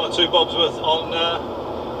go. That's my 2 bobs worth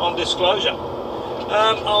on disclosure.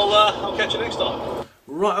 I'll catch you next time.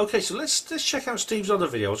 Right. Okay. So let's check out Steve's other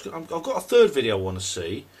video. I've got a third video I want to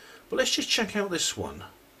see, but let's just check out this one.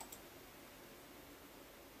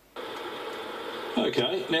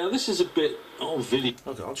 Okay. Now this is a bit of video.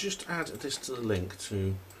 Okay. I'll just add this to the link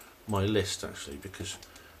to my list actually, because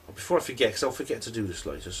before I forget, because I'll forget to do this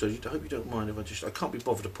later. So I hope you don't mind if I can't be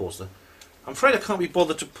bothered to pause the. I'm afraid I can't be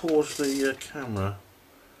bothered to pause the camera.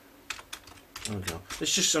 Okay.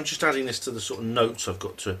 I'm just adding this to the sort of notes I've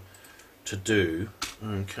got to do.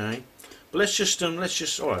 Okay. But let's just all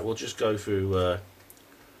right. We'll just go through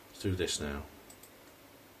this now.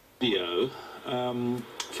 Video from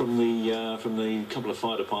the couple of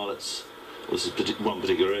fighter pilots. This is one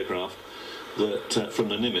particular aircraft that from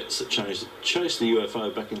the Nimitz that chased the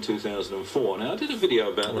UFO back in 2004. Now I did a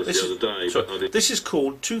video about this the other day. This is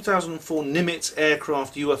called 2004 Nimitz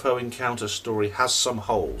aircraft UFO encounter story has some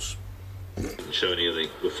holes. Didn't show any of the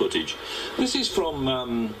footage. This is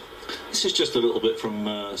from. This is just a little bit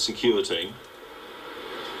from Secure Team.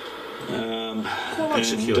 I like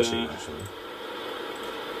Secure Team actually.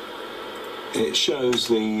 It shows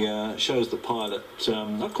the pilot.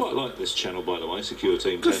 I quite like this channel, by the way, Secure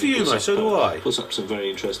Team. Good for you, mate. So do I. Puts up some very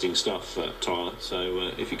interesting stuff, Tyler.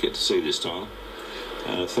 So if you get to see this, Tyler,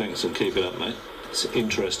 thanks and keep it up, mate. It's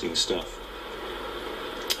interesting stuff.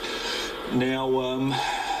 Now,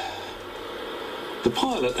 the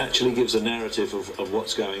pilot actually gives a narrative of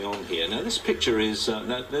what's going on here. Now, this picture is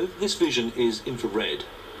this vision is infrared.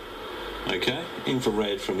 Okay,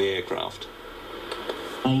 infrared from the aircraft.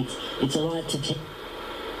 It's a lot to take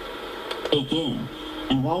in.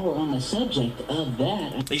 And while we're on the subject of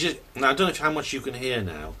that... Now, I don't know how much you can hear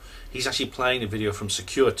now. He's actually playing a video from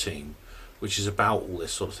Secure Team, which is about all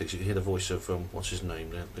this sort of thing. So you can hear the voice of, what's his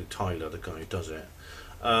name, Tyler, the guy who does it.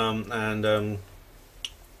 But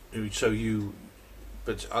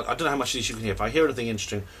I don't know how much of this you can hear. If I hear anything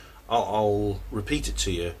interesting, I'll repeat it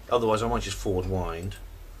to you. Otherwise, I might just forward wind.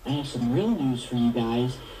 I have some real news for you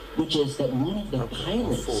guys, which is that one of the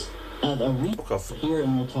pilots of a here,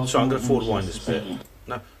 and we'll talk. So I'm going to forward wind this bit.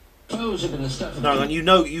 No, and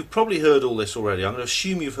you've probably heard all this already. I'm going to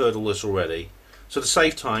assume you've heard all this already. So to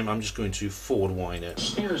save time, I'm just going to forward wind it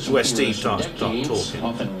to where Steve starts talking.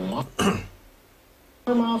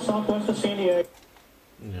 Miles southwest of San Diego.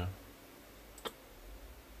 Yeah.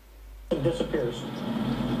 It disappears.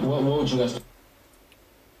 What would you guys?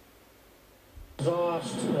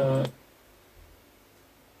 Exhaust.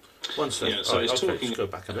 One second. Yeah, so right, it's okay, talking. let's go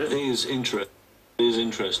back a bit. It is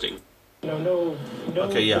interesting. No.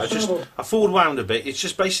 Okay, yeah. I forward wound a bit. It's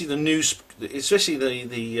just basically the news. It's basically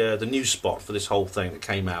the news spot for this whole thing that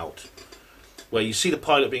came out, where you see the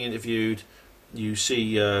pilot being interviewed, you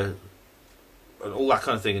see all that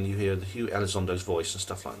kind of thing, and you hear the Hugh Elizondo's voice and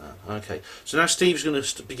stuff like that. Okay, so now Steve's going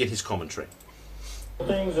to begin his commentary.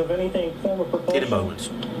 Things of anything form of propulsion. In a moment.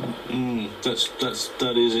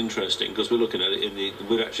 That is interesting because we're looking at it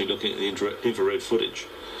we're actually looking at the infrared footage,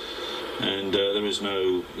 and there is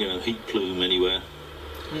no heat plume anywhere.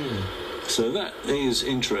 So that is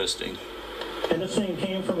interesting. And this thing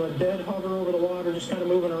came from a dead hover over the water, just kind of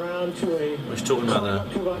moving around to What's talking about that?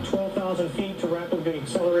 Up to about 12,000 feet to rapidly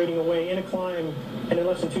accelerating away in a climb, and in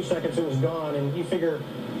less than 2 seconds it was gone. And you figure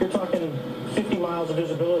you're talking 50 miles of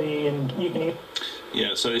visibility, and you can.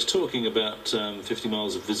 Yeah, so it's talking about 50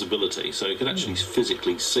 miles of visibility, so you could actually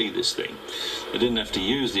physically see this thing. They didn't have to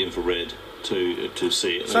use the infrared to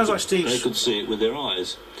see it. Sounds like Steve's. They could see it with their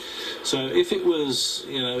eyes. So if it was,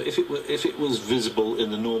 if it was visible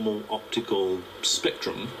in the normal optical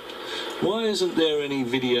spectrum, why isn't there any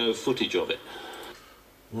video footage of it?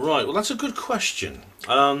 Right. Well, that's a good question.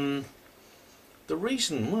 The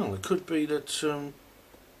reason, well, it could be that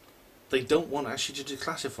they don't want actually to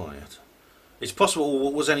declassify it. It's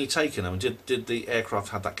possible. Was any taken? I mean, did the aircraft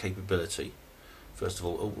have that capability? First of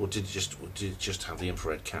all, or did it just have the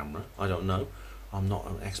infrared camera? I don't know. I'm not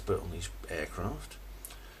an expert on these aircraft.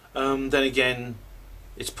 then again,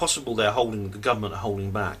 it's possible the government are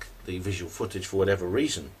holding back the visual footage for whatever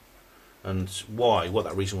reason, and what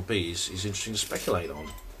that reason will be is interesting to speculate on.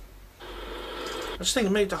 I was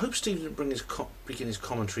thinking, maybe I hope Steve didn't begin his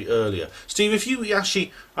commentary earlier. Steve, if you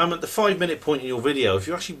actually, I'm at the 5-minute point in your video. If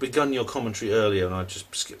you actually begun your commentary earlier and I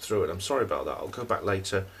just skipped through it, I'm sorry about that. I'll go back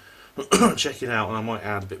later, check it out, and I might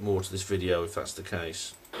add a bit more to this video if that's the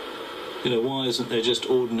case. You know, why isn't there just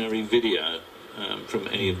ordinary video from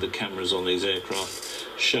any of the cameras on these aircraft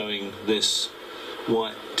showing this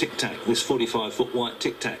white Tic Tac, this 45-foot white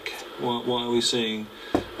Tic Tac? Why are we seeing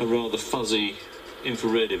a rather fuzzy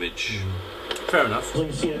infrared image? Fair enough. So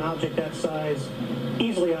you see an object that size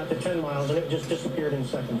easily out to 10 miles, and it just disappeared in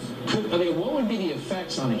seconds. Okay, what would be the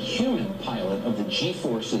effects on a human pilot of the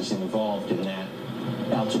G-forces involved in that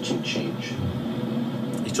altitude change?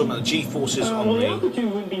 You're talking about the G-forces on well, the the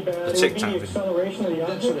altitude wouldn't be bad. It would Tic be Tac. the acceleration of the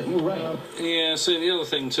object. You're right. Yeah, so the other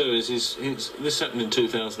thing too is this happened in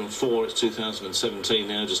 2004, it's 2017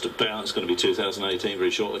 now, just about. It's going to be 2018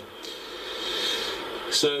 very shortly.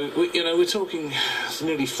 So, we're talking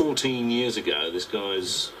nearly 14 years ago. This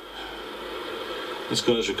guy's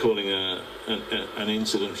recalling an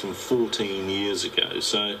incident from 14 years ago.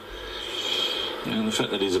 So, the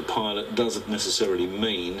fact that he's a pilot doesn't necessarily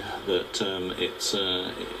mean that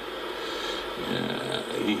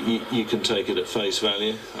you can take it at face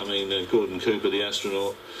value. I mean, Gordon Cooper, the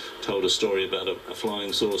astronaut, told a story about a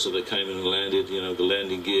flying saucer that came in and landed. The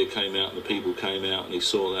landing gear came out and the people came out, and he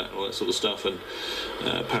saw that and all that sort of stuff. And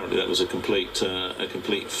apparently that was a complete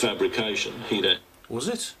fabrication. Was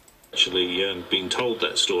it? Actually been told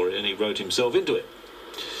that story, and he wrote himself into it.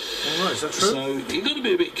 All right, is that true? So you've got to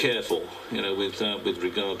be a bit careful, with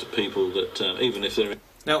regard to people that even if they're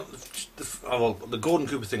Now, the Gordon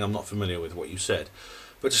Cooper thing, I'm not familiar with what you said,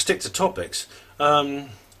 but to stick to topics,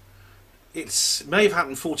 it may have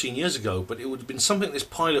happened 14 years ago, but it would have been something this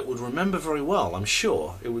pilot would remember very well, I'm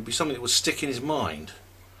sure. It would be something that would stick in his mind.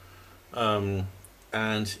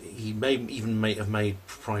 And he may have made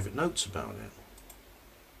private notes about it.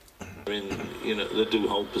 that do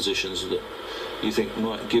hold positions that you think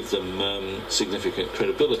might give them significant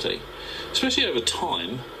credibility, especially over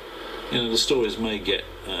time. The stories may get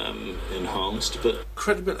enhanced, but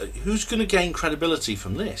credibility. Who's going to gain credibility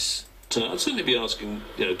from this? I'd certainly be asking,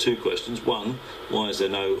 two questions. One, why is there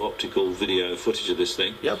no optical video footage of this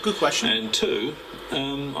thing? Yeah, good question. And two, I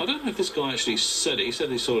don't know if this guy actually said it. He said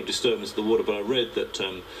he saw a disturbance of the water, but I read that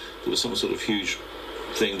there was some sort of huge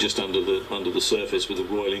thing just under the surface with the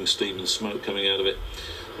roiling steam and smoke coming out of it.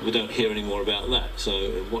 We don't hear any more about that.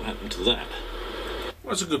 So what happened to that? Well,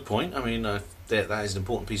 that's a good point. I mean, that is an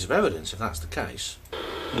important piece of evidence if that's the case.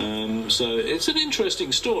 So it's an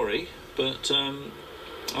interesting story, but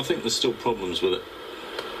I think there's still problems with it.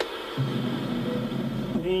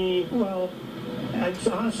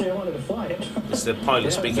 Honestly, I wanted to fly it. It's the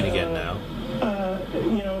pilot speaking again now.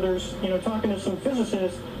 There's, talking to some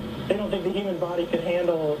physicists, they don't think the human body could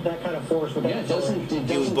handle that kind of force. With It doesn't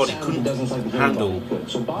human body couldn't handle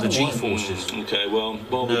the G-forces. Okay, well,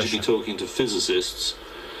 why would you be talking to physicists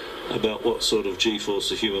about what sort of G-force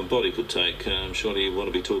the human body could take? Surely you want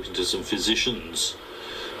to be talking to some physicians.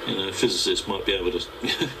 Physicists might be able to...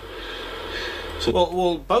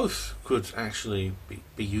 Well, both could actually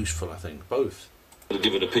be useful, I think. Both. To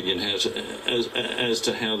give an opinion as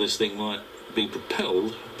to how this thing might be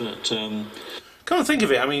propelled, but... Come and think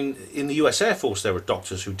of it, I mean, in the US Air Force there are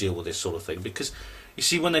doctors who deal with this sort of thing, because, you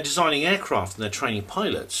see, when they're designing aircraft and they're training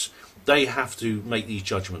pilots, they have to make these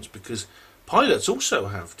judgments, because pilots also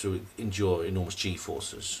have to endure enormous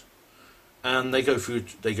G-forces. And they go through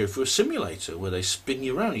a simulator where they spin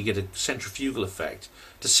you around. You get a centrifugal effect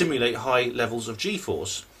to simulate high levels of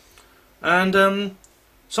G-force, and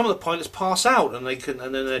some of the pilots pass out, and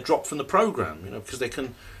then they're dropped from the program. Because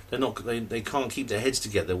they can't keep their heads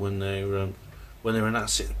together when they're in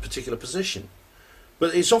that particular position.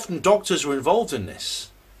 But it's often doctors who are involved in this.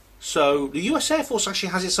 So the US Air Force actually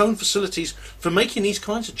has its own facilities for making these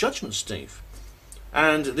kinds of judgments, Steve.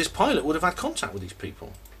 And this pilot would have had contact with these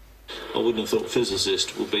people. I wouldn't have thought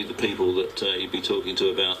physicists would be the people that you'd be talking to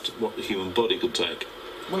about what the human body could take.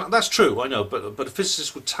 Well, that's true, I know, but a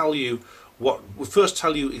physicist would first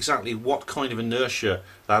tell you exactly what kind of inertia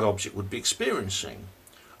that object would be experiencing,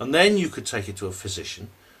 and then you could take it to a physician,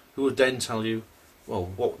 who would then tell you, well,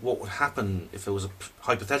 what would happen if there was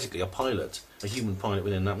hypothetically a human pilot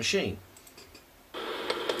within that machine.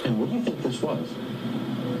 And what do you think this was?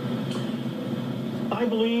 I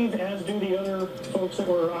believe, as do the other folks that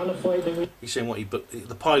were on the flight, that He's saying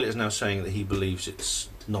the pilot is now saying that he believes it's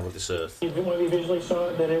not of this earth. when we visually saw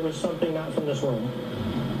it, that it was something not from this world.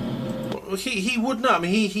 Well, he would know. I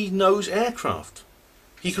mean, he knows aircraft.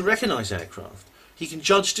 He can recognise aircraft. He can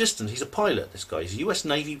judge distance. He's a pilot, this guy. He's a US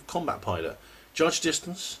Navy combat pilot. Judge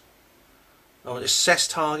distance, assess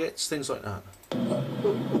targets, things like that.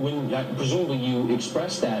 When presumably you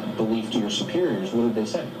expressed that belief to your superiors, what did they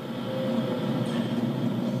say?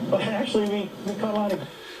 Well, actually, we caught a lot of...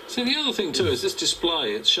 See, the other thing too is this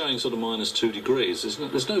display, it's showing sort of -2 degrees.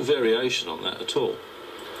 There's no variation on that at all.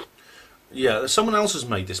 Yeah, someone else has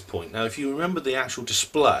made this point. Now, if you remember the actual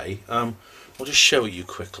display, I'll just show it you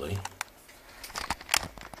quickly.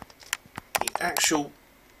 The actual...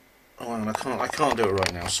 Oh, hang on, I can't do it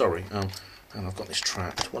right now, sorry. And I've got this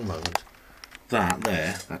trapped. One moment.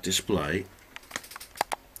 That display.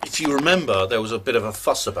 If you remember, there was a bit of a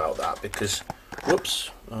fuss about that because... Whoops.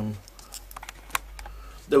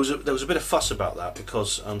 There was a bit of fuss about that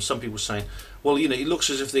because some people were saying, well, you know, it looks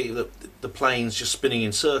as if the plane's just spinning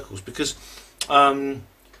in circles because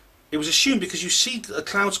it was assumed because you see a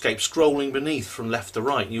cloudscape scrolling beneath from left to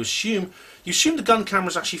right, and you assume the gun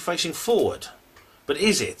camera's actually facing forward, but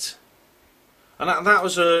is it? And that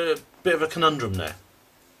was a bit of a conundrum there.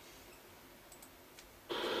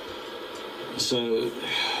 So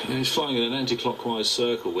he's flying in an anti-clockwise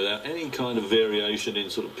circle without any kind of variation in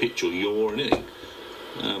sort of pitch or yaw or anything,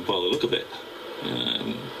 by the look of it.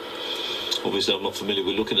 Obviously I'm not familiar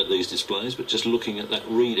with looking at these displays, but just looking at that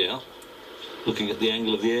readout, looking at the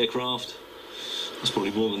angle of the aircraft, it's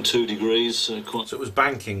probably more than 2 degrees. So it was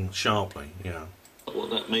banking sharply, yeah. What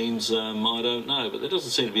that means, I don't know, but there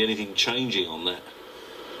doesn't seem to be anything changing on that.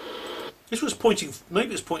 This was pointing,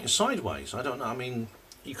 maybe it's pointing sideways, I don't know, I mean...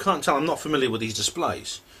 You can't tell. I'm not familiar with these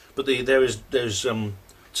displays, but there's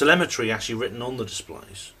telemetry actually written on the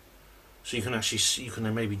displays, so you can actually see, you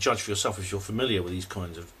can maybe judge for yourself if you're familiar with these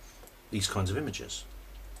kinds of images.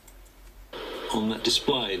 On that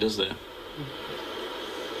display, does there?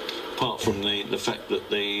 Apart from the fact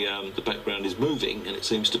that the background is moving, and it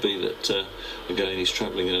seems to be that again he's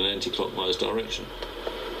travelling in an anti-clockwise direction.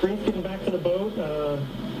 Getting back to the boat, and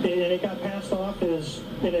it got passed off as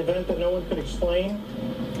an event that no one could explain.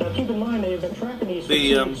 Now, keep in mind, they have been tracking these for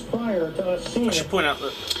 2 weeks prior to us seeing it. I should point out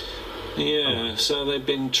that... Yeah, so they've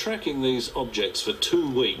been tracking these objects for 2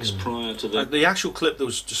 weeks prior to the actual clip that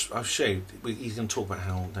was just... I've showed, he's going to talk about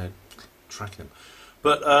how they're tracking them.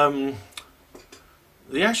 But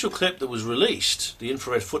the actual clip that was released, the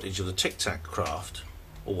infrared footage of the Tic Tac craft,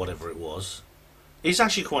 or whatever it was, is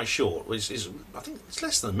actually quite short. I think it's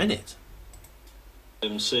less than a minute.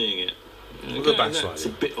 I'm seeing it. We'll go back that's a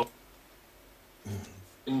bit odd.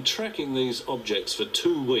 In tracking these objects for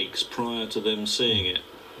 2 weeks prior to them seeing it.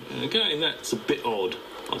 Again, that's a bit odd,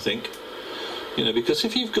 I think. You know, because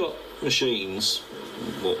if you've got machines,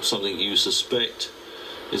 or something you suspect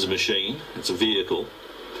is a machine, it's a vehicle,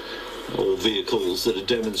 or vehicles that are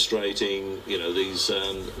demonstrating, you know, these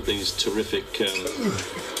terrific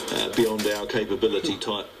beyond our capability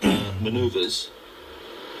type manoeuvres.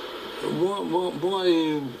 Why are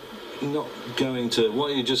you not going to? Why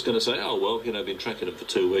are you just going to say, oh well, you know, I've been tracking them for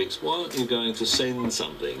 2 weeks? Why aren't you going to send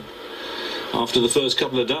something after the first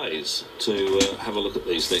couple of days to have a look at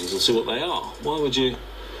these things and see what they are? Why would you?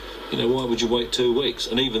 You know, why would you wait 2 weeks?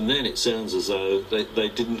 And even then, it sounds as though they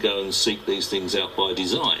didn't go and seek these things out by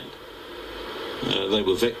design. They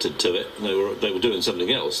were vectored to it. They were doing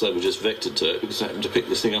something else. They were just vectored to it because they happened to pick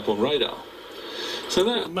this thing up on radar. So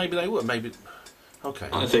that maybe they were. Maybe. Okay.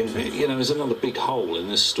 I think, you know, there's another big hole in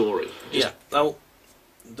this story. Yeah. Well,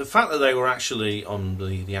 the fact that they were actually on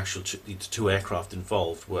the actual the 2 aircraft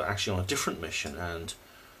involved were actually on a different mission, and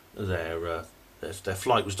their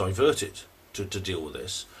flight was diverted to deal with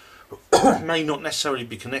this, may not necessarily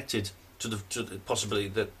be connected to the possibility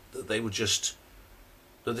that they were just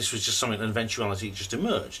that this was just something, an eventuality just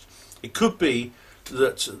emerged. It could be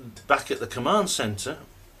that back at the command centre,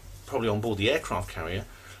 probably on board the aircraft carrier,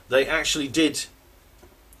 they actually did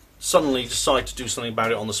suddenly decide to do something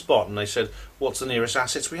about it on the spot, and they said, what's the nearest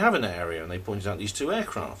assets we have in that area? And they pointed out these 2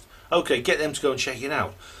 aircraft. Okay, get them to go and check it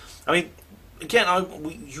out. I mean, again,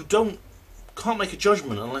 you can't make a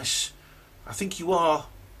judgment unless I think you are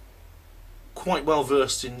quite well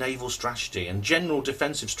versed in naval strategy and general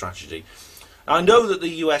defensive strategy. I know that the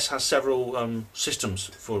US has several systems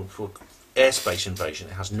for airspace invasion.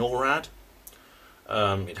 It has NORAD.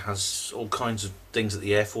 It has all kinds of things that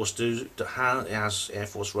the Air Force do. It has Air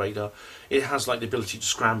Force radar. It has like the ability to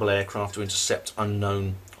scramble aircraft to intercept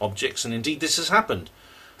unknown objects, and indeed this has happened.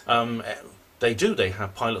 They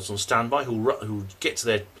have pilots on standby who get to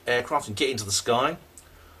their aircraft and get into the sky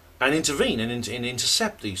and intervene and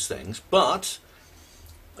intercept these things, but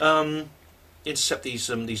intercept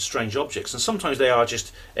these strange objects. And sometimes they are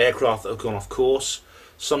just aircraft that have gone off course.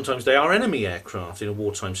 Sometimes they are enemy aircraft in a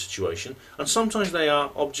wartime situation, and sometimes they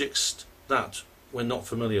are objects that we're not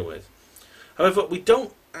familiar with. However, we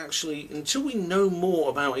don't actually, until we know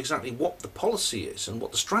more about exactly what the policy is and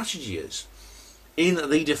what the strategy is in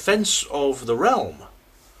the defence of the realm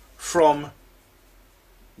from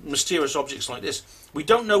mysterious objects like this, we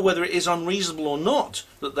don't know whether it is unreasonable or not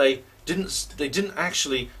that they didn't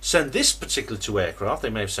actually send this particular two aircraft.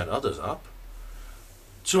 They may have sent others up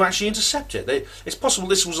to actually intercept it. It's possible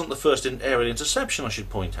this wasn't the first aerial interception, I should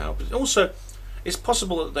point out, but also it's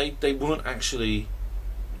possible that they weren't actually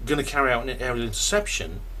going to carry out an aerial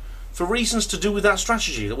interception for reasons to do with that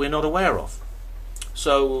strategy that we're not aware of.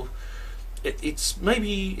 So we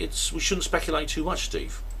shouldn't speculate too much,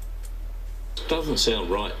 Steve. Doesn't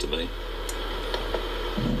sound right to me.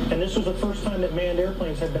 And this was the first time that manned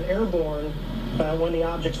airplanes had been airborne when the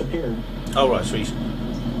objects appeared. Oh, right, so he's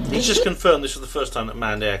just confirmed this was the first time that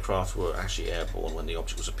manned aircraft were actually airborne when the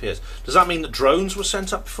object was appeared. Does that mean that drones were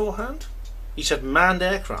sent up beforehand? He said manned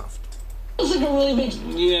aircraft. It's like a really big...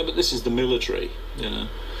 Yeah, but this is the military, you know.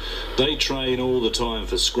 They train all the time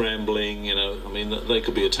for scrambling, you know. I mean, they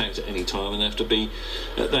could be attacked at any time, and they have to be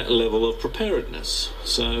at that level of preparedness.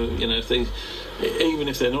 So, you know, even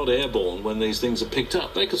if they're not airborne, when these things are picked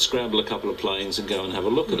up, they could scramble a couple of planes and go and have a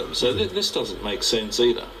look at them. So this doesn't make sense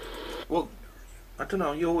either. Well, I don't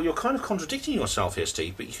know. You're kind of contradicting yourself here,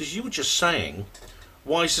 Steve, because you were just saying,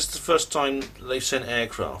 why is this the first time they've sent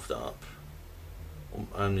aircraft up?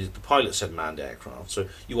 And the pilot said manned aircraft, so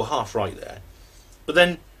you were half right there. But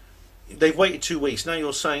then they've waited 2 weeks. Now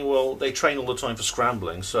you're saying, well, they train all the time for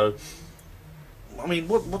scrambling. So, I mean,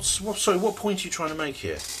 what point are you trying to make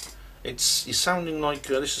here? You're sounding like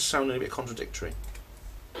this is sounding a bit contradictory.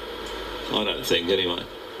 I don't think, anyway.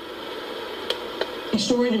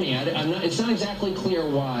 Story to me. It's not exactly clear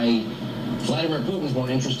why Vladimir Putin's more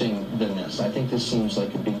interesting than this. I think this seems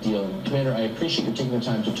like a big deal. Commander, I appreciate you taking the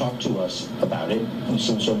time to talk to us about it. You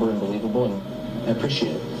seem sober and believable, and I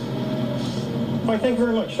appreciate it. Why, thank you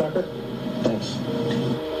very much, Tucker. Thanks.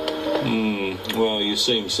 Well, you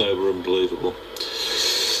seem sober and believable.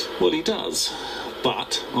 Well, he does.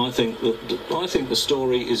 But I think the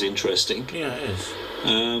story is interesting. Yeah, it is.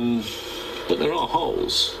 But there are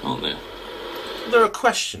holes, aren't there? There are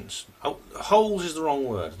questions. Holes is the wrong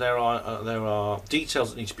word. There are details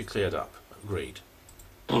that need to be cleared up. Agreed.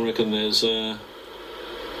 I reckon there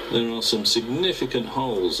are some significant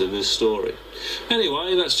holes in this story.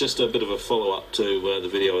 Anyway, that's just a bit of a follow-up to the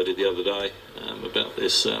video I did the other day about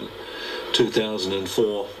this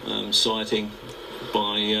 2004 sighting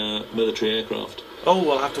by military aircraft. Oh,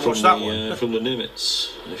 we'll have to watch that one. From the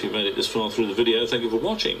Nimitz. If you made it this far through the video, thank you for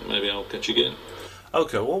watching. Maybe I'll catch you again.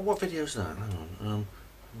 Okay, well, what video is that? Hang on.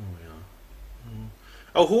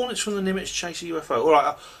 Oh, Hornets from the Nimitz chase a UFO. All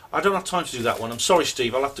right, I don't have time to do that one. I'm sorry,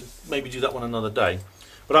 Steve. I'll have to maybe do that one another day.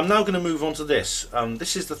 But I'm now going to move on to this.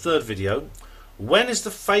 This is the third video. When is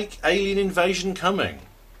the fake alien invasion coming?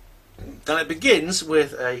 And it begins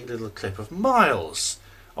with a little clip of Miles.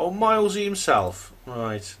 Oh, Milesy himself.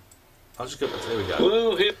 Right. I'll just go back. There we go.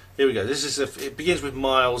 Well, here we go. It begins with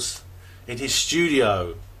Miles in his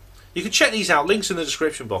studio. You can check these out. Links in the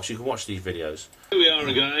description box. You can watch these videos. Here we are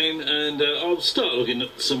again, and I'll start looking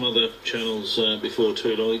at some other channels before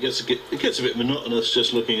too long. It gets a bit monotonous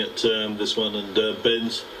just looking at this one and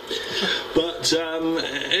Ben's. But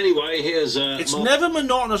anyway, here's... it's never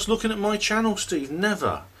monotonous looking at my channel, Steve.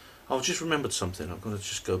 Never. I've just remembered something I've got to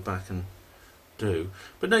just go back and do.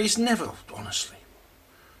 But no, it's never, honestly.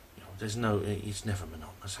 It's never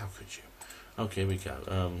monotonous. How could you? Okay, here we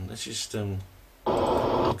go. Let's just...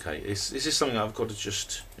 okay, this is something I've got to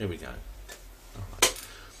just... Here we go. Alright.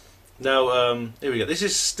 Now, here we go. This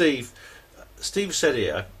is Steve. Steve said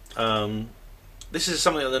here, this is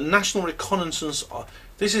something that the National Reconnaissance...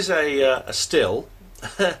 This is a still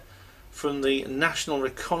from the National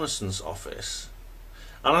Reconnaissance Office.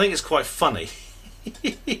 And I think it's quite funny.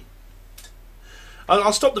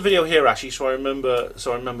 I'll stop the video here, actually, so I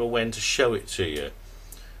remember when to show it to you.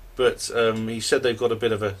 But he said they've got a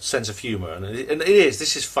bit of a sense of humour, and it is.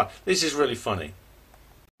 This is fun. This is really funny.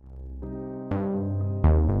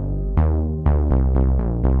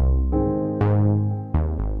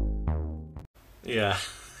 Yeah.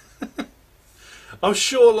 I'm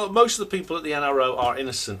sure most of the people at the NRO are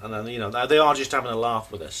innocent, and they are just having a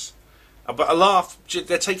laugh with us. But a laugh,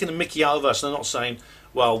 they're taking a mickey out of us. They're not saying,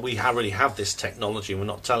 "Well, we already have this technology, and we're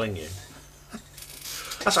not telling you."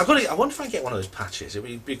 I wonder if I can get one of those patches. It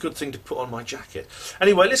would be a good thing to put on my jacket.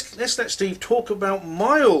 Anyway, let's let Steve talk about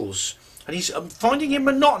Miles. And he's finding him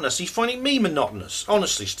monotonous. He's finding me monotonous.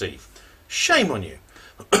 Honestly, Steve. Shame on you.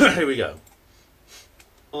 Here we go.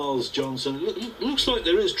 Miles Johnson. Looks like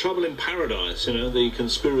there is trouble in paradise. You know, the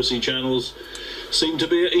conspiracy channels seem to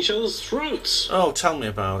be at each other's throats. Oh, tell me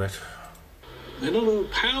about it. They're not all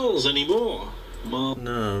pals anymore.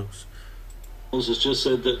 No. Miles has just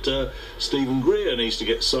said that Stephen Greer needs to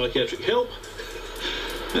get psychiatric help.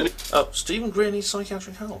 Oh, Stephen Greer needs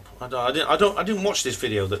psychiatric help. I didn't watch this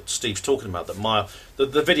video that Steve's talking about.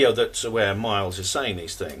 The video where Miles is saying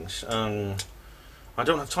these things. I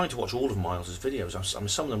don't have time to watch all of Miles's videos. I mean,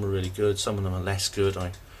 some of them are really good, some of them are less good.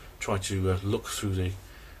 I try to look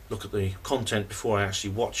at the content before I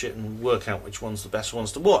actually watch it and work out which one's the best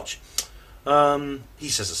ones to watch. He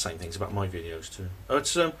says the same things about my videos too.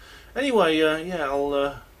 But anyway,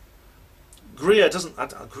 yeah, Greer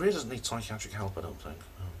doesn't need psychiatric help, I don't think.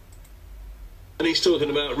 And he's talking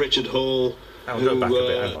about Richard Hall. I'll go back a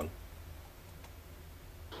bit. Hang on.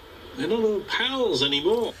 They're not all pals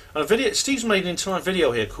anymore. Steve's made an entire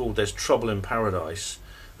video here called "There's Trouble in Paradise,"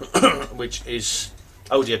 which is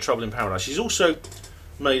Trouble in Paradise. He's also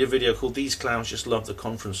made a video called "These Clowns Just Love the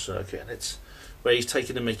Conference Circuit," and it's where he's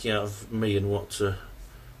taken the mickey out of me and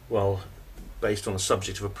based on the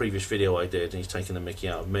subject of a previous video I did, and he's taken the mickey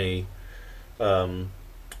out of me.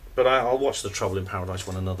 But I'll watch the Trouble in Paradise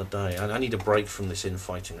one another day. I need a break from this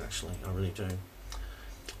infighting, actually. I really do.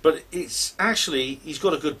 But it's actually, he's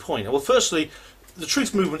got a good point. Well, firstly, the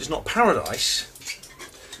truth movement is not paradise,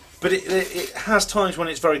 but it has times when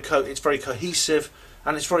it's very cohesive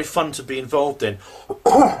and it's very fun to be involved in,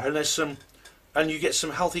 and you get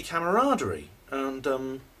some healthy camaraderie,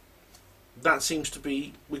 and that seems to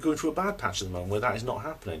be, we're going through a bad patch at the moment where that is not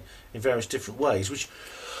happening in various different ways, which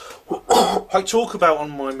I talk about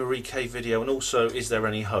on my Marie Kay video, and also Is There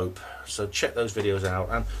Any Hope? So check those videos out,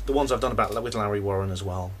 and the ones I've done with Larry Warren as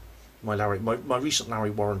well. My recent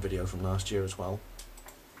Larry Warren video from last year as well.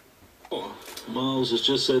 Oh, Miles has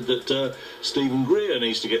just said that Stephen Greer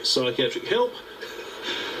needs to get psychiatric help,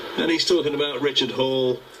 and he's talking about Richard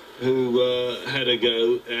Hall, who had a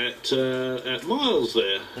go at Miles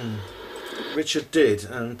there. Richard did,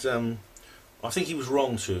 and I think he was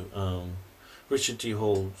wrong to. Richard D.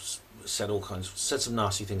 Hall said some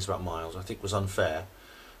nasty things about Miles. I think it was unfair.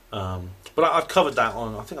 But I've covered that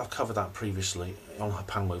I think I've covered that previously on her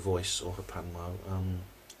Panmo Voice or her Panmo. I'm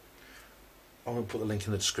going to put the link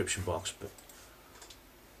in the description box. But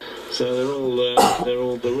so they're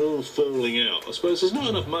all falling out. I suppose there's not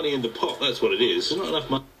enough money in the pot. That's what it is. There's not enough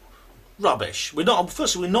money. Rubbish. We're not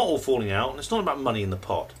all falling out, and it's not about money in the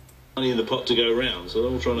pot. Money in the pot to go round, so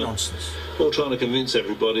they're all trying to convince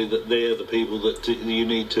everybody that they're the people that you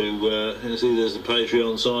need to see. There's the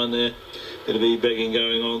Patreon sign there, bit of e-begging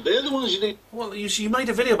going on. They're the ones you need. Well, you made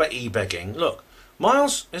a video about e-begging. Look,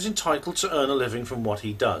 Miles is entitled to earn a living from what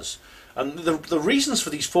he does, and the reasons for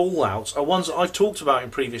these fallouts are ones that I've talked about in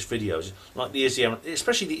previous videos, like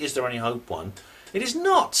especially the Is There Any Hope one. It is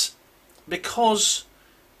not because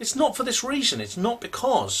it's not for this reason. It's not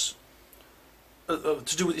because.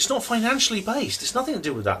 It's not financially based. It's nothing to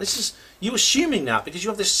do with that. This is you assuming that because you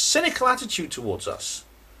have this cynical attitude towards us.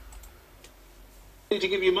 Need to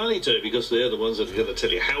give you money to because they're the ones that are going to tell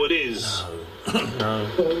you how it is. No.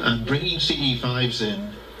 And bringing CE5s in,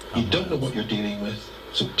 you don't know what you're dealing with,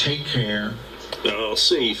 so take care. Oh,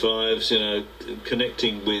 CE5s, you know,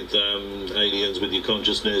 connecting with aliens, with your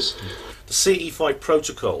consciousness. The CE5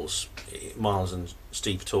 protocols, Miles and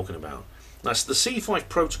Steve are talking about. Now, so the CE5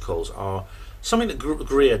 protocols are something that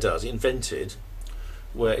Greer invented,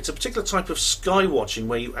 where it's a particular type of sky watching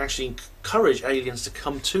where you actually encourage aliens to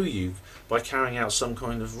come to you by carrying out some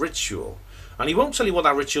kind of ritual. And he won't tell you what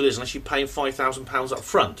that ritual is unless you pay him £5,000 up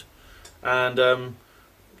front. And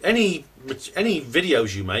any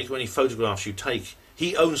videos you make or any photographs you take,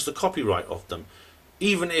 he owns the copyright of them,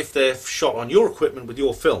 even if they're shot on your equipment with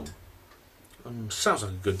your film. Sounds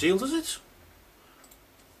like a good deal, does it?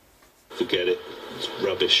 Forget it. It's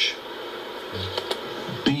rubbish.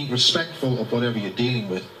 Be respectful of whatever you're dealing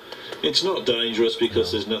with. It's not dangerous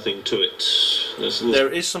because there's nothing to it. There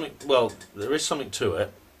is something. Well, there is something to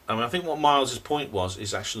it. I mean, I think what Miles's point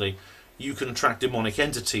is actually you can attract demonic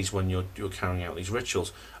entities when you're carrying out these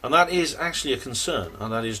rituals, and that is actually a concern,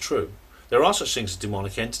 and that is true. There are such things as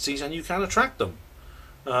demonic entities, and you can attract them.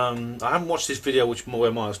 I haven't watched this video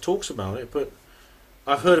where Miles talks about it, but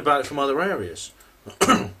I've heard about it from other areas.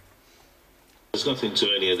 There's nothing to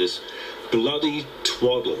any of this bloody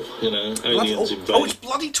twaddle, you know, aliens invading. Oh, it's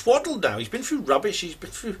bloody twaddle now. He's been through rubbish, he's been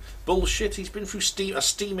through bullshit, he's been through a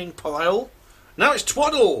steaming pile. Now it's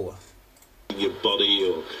twaddle. Your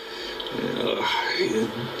body, or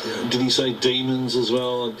did he say demons as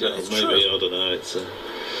well? Maybe, I don't know. It's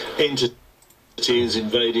entities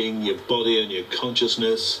invading your body and your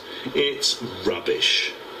consciousness. It's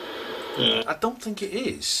rubbish. I don't think it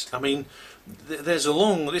is. I mean, there's a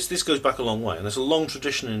long... This goes back a long way, and there's a long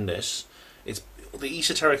tradition in this. It's the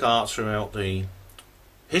esoteric arts throughout the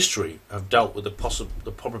history have dealt with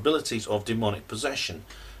the probabilities of demonic possession,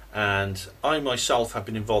 and I myself have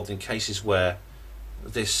been involved in cases where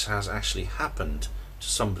this has actually happened to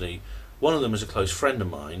somebody. One of them is a close friend of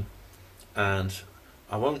mine, and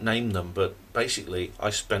I won't name them, but basically I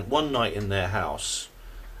spent one night in their house,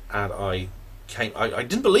 and I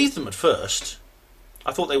didn't believe them at first.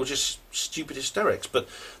 I thought they were just stupid hysterics, but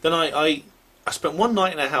then I spent one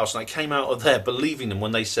night in their house, and I came out of there believing them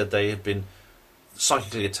when they said they had been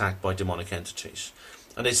psychically attacked by demonic entities.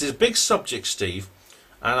 And it's this big subject, Steve,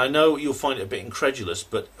 and I know you'll find it a bit incredulous,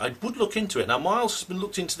 but I would look into it. Now, Miles has been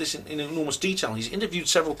looked into this in enormous detail. He's interviewed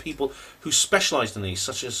several people who specialised in these,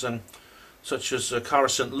 such as Cara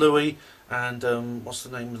St. Louis, and what's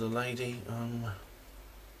the name of the lady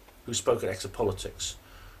who spoke at Exopolitics?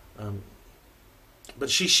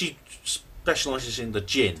 But she specialises in the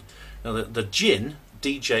jinn. Now, the jinn,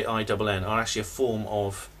 D-J-I-N-N, are actually a form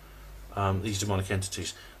of these demonic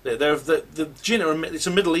entities. The jinn it's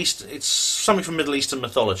a Middle East. It's something from Middle Eastern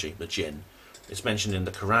mythology. The jinn. It's mentioned in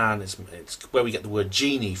the Quran. It's where we get the word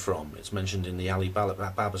genie from. It's mentioned in the Ali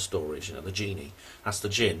Baba stories. You know, the genie. That's the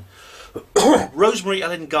jinn. Rosemary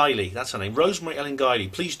Ellen Guiley. That's her name. Rosemary Ellen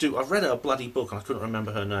Guiley. Please do. I've read her bloody book and I couldn't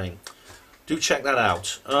remember her name. Do check that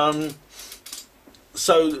out.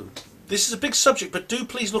 So this is a big subject, but do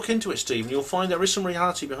please look into it, Steve, and you'll find there is some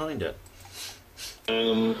reality behind it.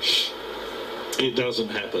 It doesn't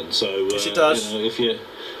happen. So yes, it does. You know,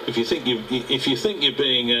 if you think you're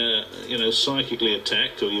being psychically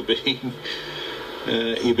attacked, or you're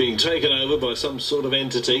being taken over by some sort of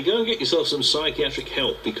entity, go and get yourself some psychiatric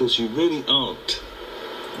help, because you really aren't.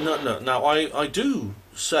 No. Now I do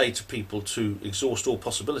say to people to exhaust all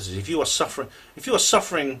possibilities. If you are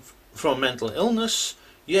suffering from mental illness,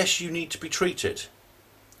 yes, you need to be treated.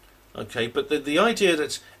 Okay, but the idea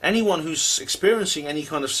that anyone who's experiencing any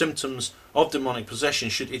kind of symptoms of demonic possession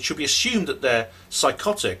should be assumed that they're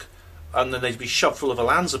psychotic and then they'd be shoved full of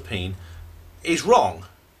olanzapine is wrong.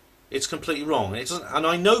 It's completely wrong. And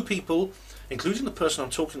I know people, including the person I'm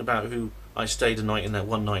talking about, who I stayed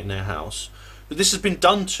one night in their house, that this has been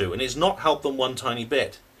done to, and it's not helped them one tiny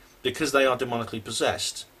bit because they are demonically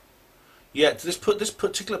possessed. Yet this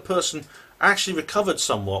particular person actually recovered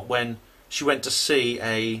somewhat when she went to see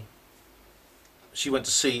a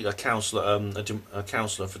counsellor,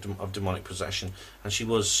 of demonic possession, and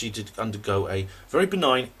she did undergo a very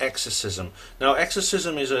benign exorcism. Now,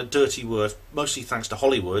 exorcism is a dirty word, mostly thanks to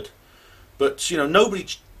Hollywood, but you know,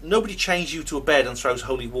 nobody chains you to a bed and throws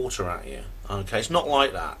holy water at you. Okay, it's not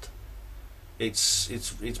like that.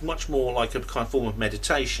 It's much more like a kind of form of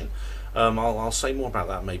meditation. I'll say more about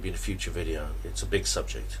that maybe in a future video. It's a big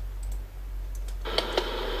subject.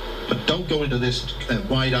 But don't go into this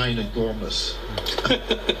wide-eyed and gormless.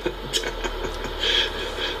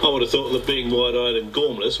 I would have thought that being wide-eyed and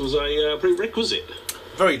gormless was a prerequisite.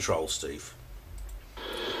 Very droll, Steve.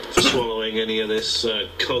 For swallowing any of this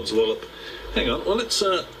codswallop. Hang on, well, it's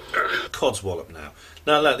codswallop now.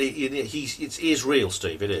 No, look, it is real,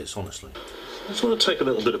 Steve. It is, honestly. I just want to take a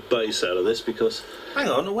little bit of bass out of this, because... Hang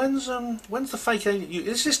on, when's the fake alien...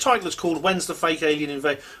 This title is called When's the Fake Alien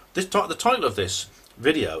Invasion... The title of this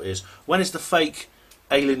video is When is the Fake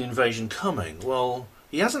Alien Invasion Coming? Well,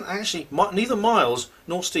 he hasn't actually... Neither Miles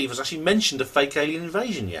nor Steve has actually mentioned a fake alien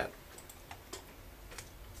invasion yet.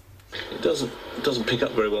 It doesn't pick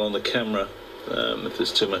up very well on the camera if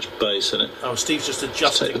there's too much bass in it. Oh, Steve's just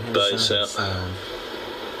adjusting Take the bass out. Sound.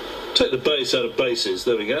 Take the bass out of basses.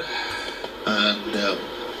 There we go.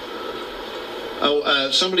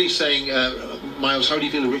 And somebody's saying, Miles, how do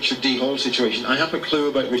you feel the Richard D. Hall situation? I have a clue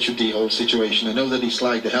about Richard D. Hall's situation. I know that he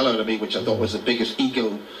slagged the hell out of me, which I thought was the biggest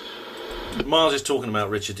ego. Miles is talking about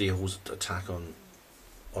Richard D. Hall's attack on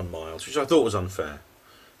Miles, which I thought was unfair,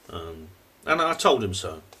 and I told him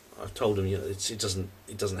so. I've told him, you know,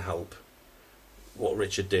 it doesn't help what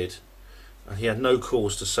Richard did, and he had no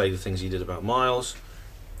cause to say the things he did about Miles,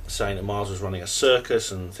 saying that Miles was running a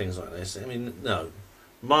circus and things like this. I mean, no.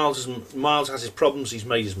 Miles has his problems. He's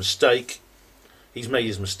made his mistake. He's made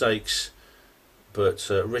his mistakes, but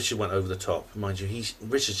Richard went over the top. Mind you,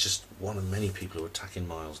 Richard's just one of many people who are attacking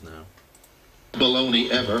Miles now.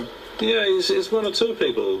 Baloney ever. Yeah, it's one or two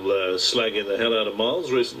people slagging the hell out of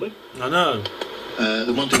Miles recently. I know.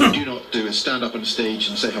 The one thing you do not do is stand up on stage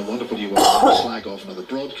and say how wonderful you are and slag off another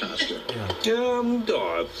broadcaster.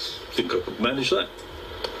 I think I could manage that.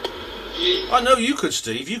 I know you could,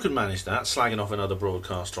 Steve. You could manage that, slagging off another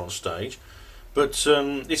broadcaster on stage. But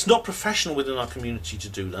it's not professional within our community to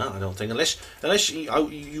do that, I don't think, unless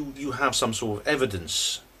you have some sort of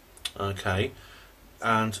evidence, okay,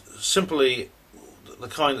 and simply the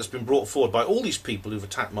kind that's been brought forward by all these people who've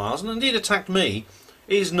attacked Miles, and indeed attacked me,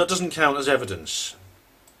 doesn't count as evidence.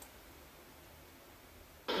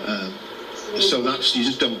 So that's, you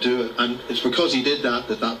just don't do it, and it's because he did that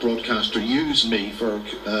that broadcaster used me for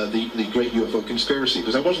the Great UFO Conspiracy,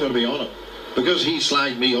 because I wasn't going to be on it. Because he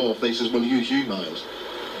slagged me off, they says, "We'll use you, Miles,"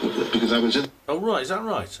 because I was in. Oh right, is that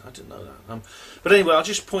right? I didn't know that. But anyway, I'll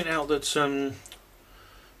just point out that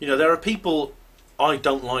you know, there are people I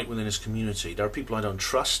don't like within this community. There are people I don't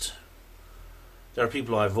trust. There are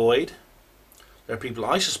people I avoid. There are people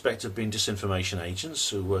I suspect of being disinformation agents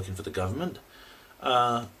who are working for the government.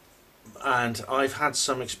 And I've had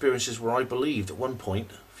some experiences where I believed at one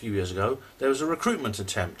point, a few years ago, there was a recruitment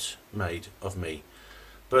attempt made of me.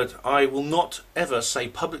 But I will not ever say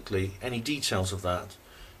publicly any details of that.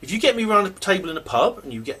 If you get me round a table in a pub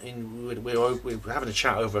and you get in, we're having a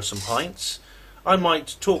chat over some pints, I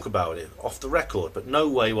might talk about it off the record, but no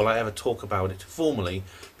way will I ever talk about it formally,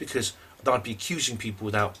 because I'd be accusing people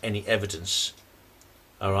without any evidence.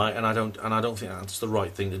 All right, and I don't think that's the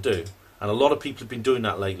right thing to do. And a lot of people have been doing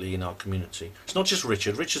that lately in our community. It's not just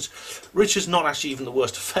Richard. Richard's not actually even the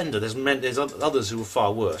worst offender. There's others who are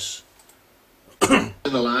far worse. In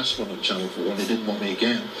the last one on Channel 4, and they didn't want me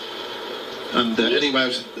again. And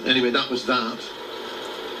anyway, that was that.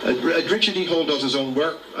 Richard E. Hall does his own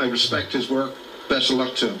work. I respect his work. Best of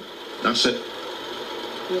luck to him. That's it.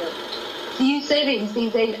 Yeah. Do you say that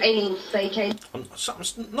these aliens fake I'm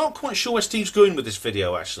not quite sure where Steve's going with this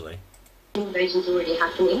video, actually. invasion's already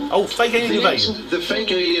happening? Oh, fake alien invasion. The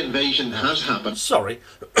fake alien invasion has happened. Sorry,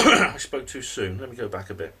 I spoke too soon. Let me go back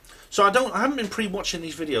a bit. So I haven't been pre-watching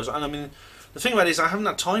these videos, and I mean, the thing about it is I haven't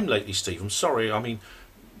had time lately, Steve. I'm sorry. I mean,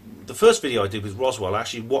 the first video I did with Roswell, I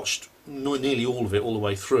actually watched nearly all of it all the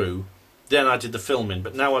way through. Then I did the filming,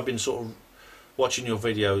 but now I've been sort of watching your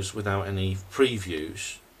videos without any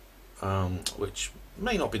previews, which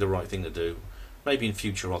may not be the right thing to do. Maybe in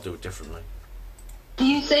future I'll do it differently. Do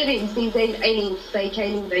you say that these fake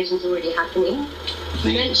alien invasions already happening?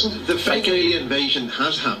 The fake alien invasion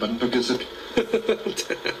has happened because of...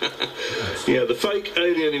 Yeah, the fake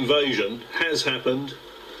alien invasion has happened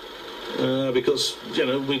because, you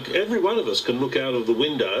know, every one of us can look out of the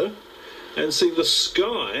window and see the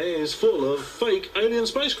sky is full of fake alien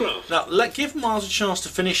spacecraft. Now, give Mars a chance to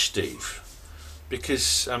finish, Steve,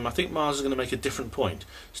 because I think Mars is going to make a different point.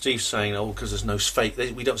 Steve's saying, oh, because there's no fake,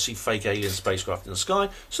 we don't see fake alien spacecraft in the sky,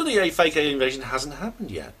 so the fake alien invasion hasn't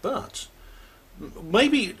happened yet. But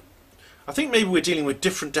maybe, I think maybe we're dealing with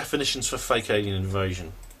different definitions for fake alien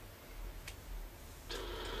invasion.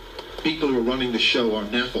 People who are running the show are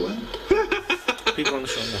Nephilim. People on the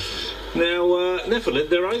show are Nephilim. Now, Nephilim,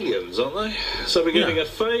 they're aliens, aren't they? So we're getting a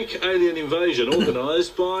fake alien invasion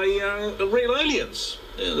organised by real aliens.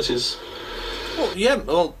 Yeah, this is... Well, yeah,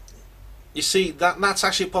 well, you see, that's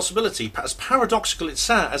actually a possibility. As paradoxical as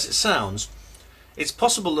it sounds, it's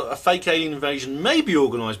possible that a fake alien invasion may be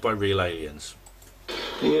organised by real aliens.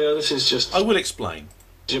 Yeah, this is just... I will explain.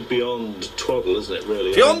 Beyond twaddle, isn't it,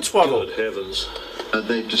 really? Beyond twaddle! Good heavens.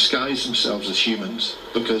 They've disguised themselves as humans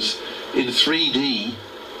because in 3D,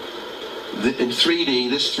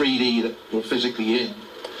 this 3D that we're physically in.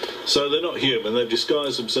 So they're not human. They've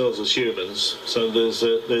disguised themselves as humans. So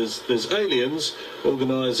there's aliens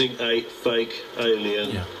organising a fake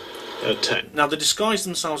alien attack. Now, the disguise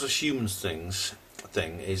themselves as humans thing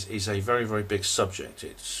is a very, very big subject.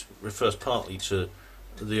 It refers partly to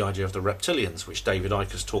the idea of the reptilians, which David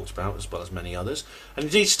Icke has talked about, as well as many others. And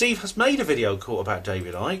indeed, Steve has made a video about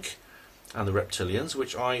David Icke and the reptilians,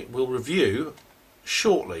 which I will review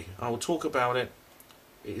shortly. I will talk about it.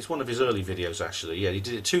 It's one of his early videos, actually. Yeah, he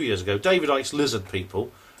did it 2 years ago. David Icke's Lizard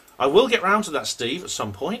People. I will get round to that, Steve, at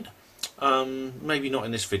some point. Maybe not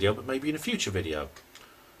in this video, but maybe in a future video.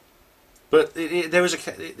 But it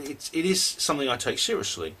is something I take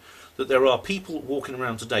seriously, that there are people walking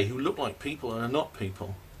around today who look like people and are not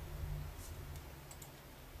people.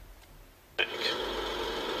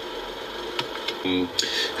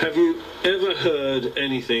 Have you ever heard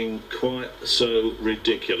anything quite so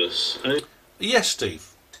ridiculous? Yes, Steve.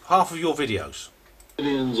 Half of your videos.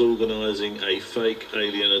 Aliens organising a fake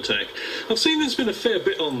alien attack. I've seen there's been a fair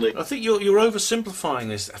bit on the... I think you're oversimplifying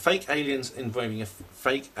this. Fake aliens involving a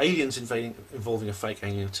fake alien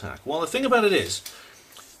attack. Well, the thing about it is,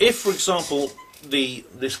 if, for example,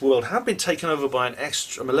 this world had been taken over by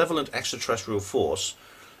a malevolent extraterrestrial force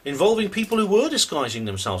involving people who were disguising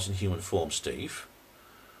themselves in human form, Steve,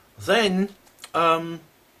 then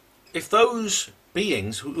if those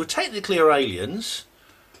beings who were technically are aliens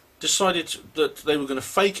decided that they were going to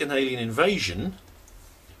fake an alien invasion,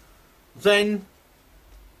 then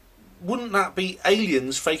wouldn't that be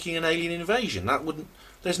aliens faking an alien invasion? That wouldn't.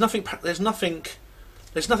 There's nothing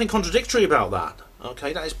contradictory about that.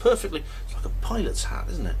 Okay, that is perfectly. It's like a pilot's hat,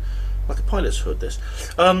 isn't it? Like a pilot's hood. This.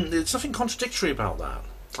 There's nothing contradictory about that.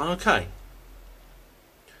 Okay.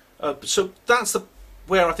 So that's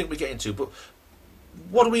where I think we get into. But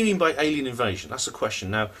what do we mean by alien invasion? That's the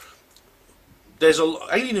question. Now,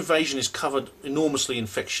 alien invasion is covered enormously in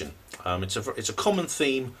fiction. It's a common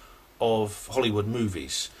theme of Hollywood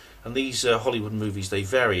movies, and these Hollywood movies they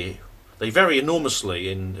vary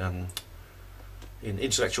enormously in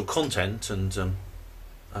intellectual content and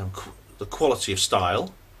the quality of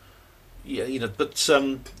style. Yeah, but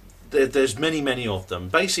there's many of them.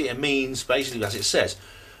 Basically, it means as it says,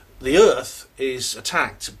 the Earth is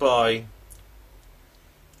attacked by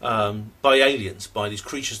aliens, by these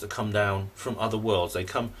creatures that come down from other worlds. They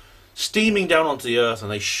come steaming down onto the Earth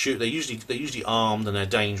and they shoot. They're usually armed and they're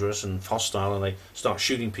dangerous and hostile, and they start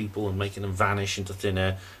shooting people and making them vanish into thin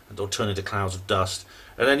air or turn into clouds of dust.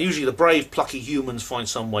 And then usually the brave, plucky humans find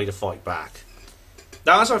some way to fight back.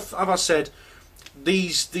 Now, as I've said,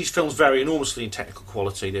 these films vary enormously in technical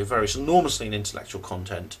quality. They vary enormously in intellectual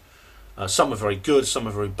content. Some are very good, some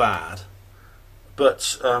are very bad.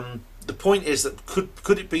 But the point is that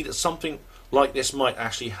could it be that something like this might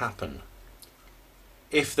actually happen?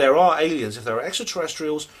 If there are aliens, if there are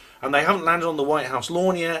extraterrestrials, and they haven't landed on the White House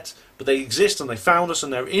lawn yet, but they exist and they found us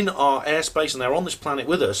and they're in our airspace and they're on this planet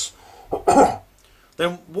with us,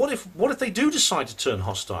 then what if they do decide to turn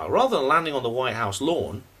hostile? Rather than landing on the White House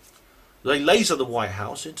lawn, they laser the White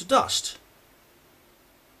House into dust,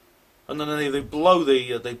 and then they blow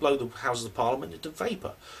the Houses of Parliament into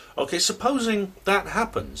vapour. Okay, supposing that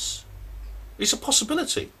happens, it's a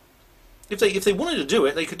possibility. If they wanted to do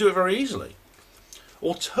it, they could do it very easily.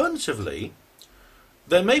 Alternatively,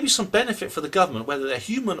 there may be some benefit for the government, whether they're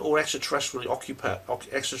human or extraterrestrially occupied,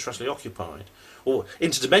 or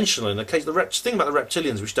interdimensional. In the case, the thing about the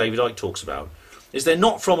reptilians, which David Icke talks about, is they're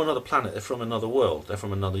not from another planet, they're from another world, they're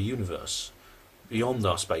from another universe, beyond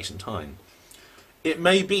our space and time. It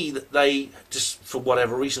may be that they, just for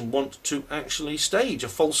whatever reason, want to actually stage a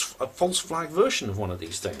false flag version of one of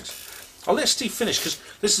these things. I'll let Steve finish, because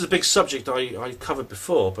this is a big subject I covered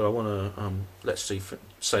before, but I want to let Steve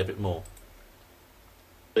say a bit more.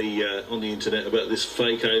 On the internet about this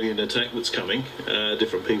fake alien attack that's coming.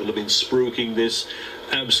 Different people have been spruiking this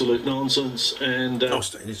absolute nonsense, and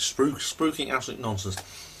it's spruiking absolute nonsense.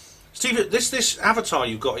 Steve, this avatar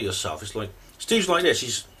you've got of yourself, it's like Steve's like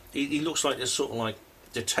this. He looks like this sort of like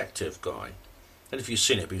detective guy. And if you've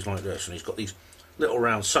seen it, he's like this, and he's got these little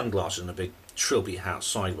round sunglasses and a big trilby hat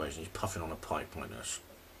sideways, and he's puffing on a pipe like this.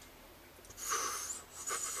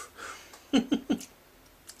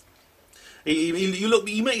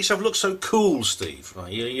 You make yourself look so cool, Steve.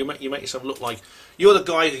 Right? You make yourself look like you're the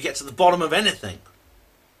guy who gets to the bottom of anything,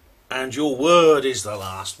 and your word is the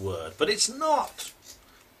last word. But it's not.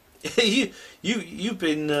 You've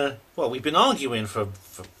been we've been arguing for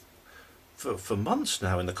months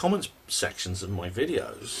now in the comments sections of my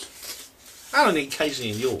videos, and only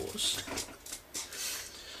occasionally in yours.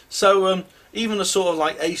 So even the sort of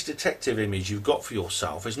like ace detective image you've got for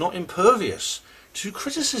yourself is not impervious to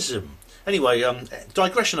criticism. Anyway,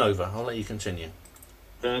 digression over. I'll let you continue.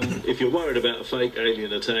 If you're worried about a fake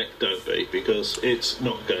alien attack, don't be, because it's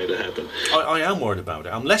not going to happen. I am worried about it.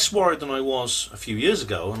 I'm less worried than I was a few years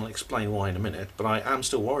ago, and I'll explain why in a minute, but I am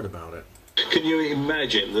still worried about it. Can you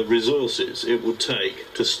imagine the resources it would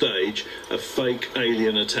take to stage a fake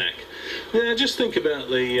alien attack? Yeah, just think about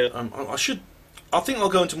the... I think I'll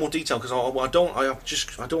go into more detail, because I don't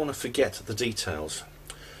want to forget the details.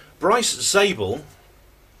 Bryce Zabel...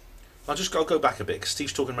 I'll go back a bit, because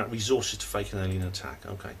Steve's talking about resources to fake an alien attack.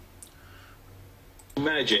 Okay.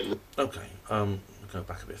 Imagine. Okay. Go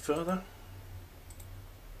back a bit further.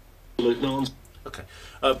 Okay.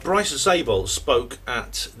 Bryce Zabel spoke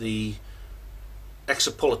at the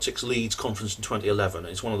Exopolitics Leeds conference in 2011.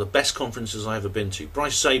 It's one of the best conferences I've ever been to.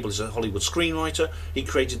 Bryce Zabel is a Hollywood screenwriter. He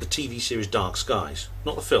created the TV series Dark Skies.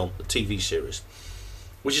 Not the film, the TV series,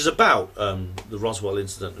 which is about the Roswell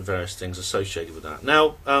incident and various things associated with that.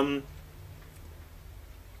 Now,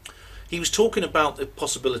 he was talking about the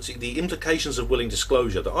possibility, the implications of willing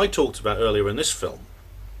disclosure that I talked about earlier in this film.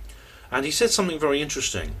 And he said something very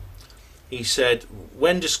interesting. He said,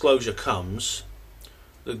 when disclosure comes,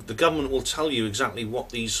 the government will tell you exactly what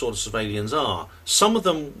these sorts of aliens are. Some of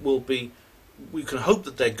them will be, we can hope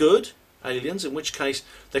that they're good aliens, in which case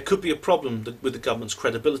there could be a problem with the government's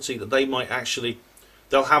credibility, that they might actually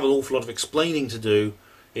they'll have an awful lot of explaining to do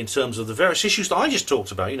in terms of the various issues that I just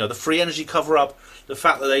talked about. You know, the free energy cover-up, the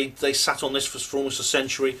fact that they sat on this for almost a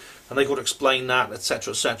century, and they've got to explain that,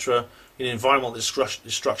 etc., etc. In environmental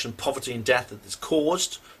destruction, poverty and death that is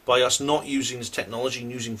caused by us not using this technology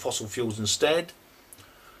and using fossil fuels instead.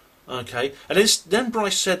 Okay, and then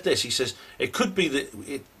Bryce said this. He says it could be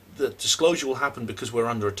that disclosure will happen because we're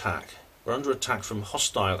under attack. We're under attack from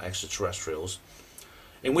hostile extraterrestrials.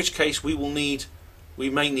 In which case we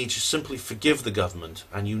may need to simply forgive the government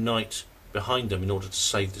and unite behind them in order to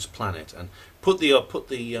save this planet, and put the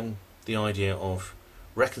idea of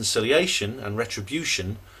reconciliation and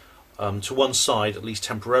retribution to one side, at least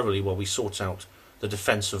temporarily, while we sort out the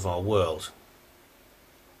defence of our world.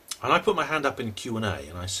 And I put my hand up in Q&A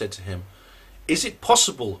and I said to him, is it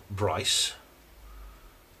possible, Bryce,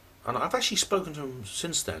 and I've actually spoken to him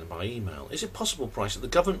since then by email, is it possible, Bryce, that the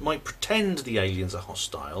government might pretend the aliens are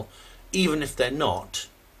hostile, even if they're not,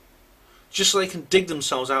 just so they can dig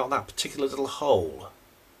themselves out of that particular little hole?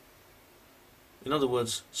 In other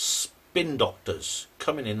words, spin doctors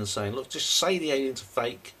coming in and saying, look, just say the aliens are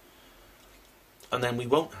fake, and then we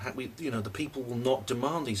won't the people will not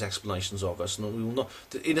demand these explanations of us, and we will not,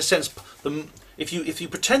 in a sense, if you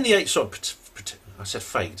pretend the aliens, I said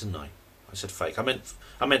fake, didn't I? I said fake.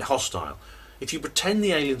 I meant hostile. If you pretend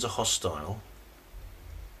the aliens are hostile,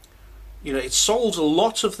 it solves a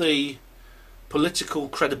lot of the political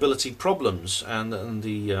credibility problems and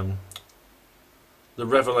the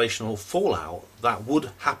revelational fallout that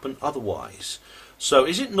would happen otherwise. So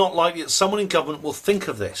is it not likely that someone in government will think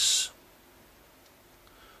of this?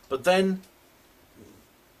 But then,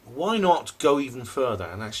 why not go even further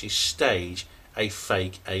and actually stage a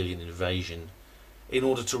fake alien invasion in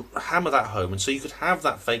order to hammer that home, and so you could have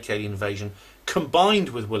that fake alien invasion combined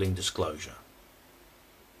with willing disclosure?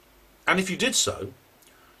 And if you did so,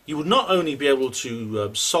 you would not only be able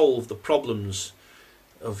to solve the problems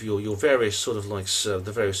of your various sort of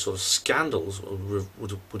the various sort of scandals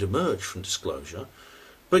would emerge from disclosure,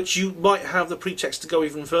 but you might have the pretext to go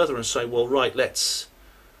even further and say, well, right,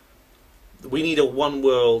 we need a one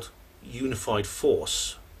world unified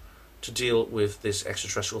force to deal with this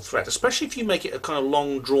extraterrestrial threat, especially if you make it a kind of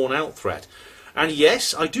long drawn out threat. And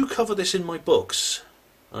yes, I do cover this in my books.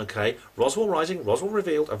 Okay, Roswell Rising, Roswell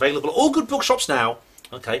Revealed, available at all good bookshops now.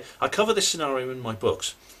 Okay, I cover this scenario in my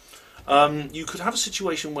books. You could have a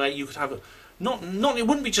situation where you could have it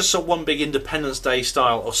wouldn't be just a one big Independence Day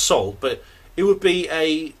style assault, but it would be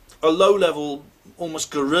a low level, almost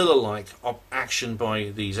guerrilla-like action by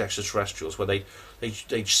these extraterrestrials, where they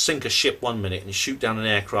sink a ship one minute and shoot down an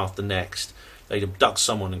aircraft the next. They'd abduct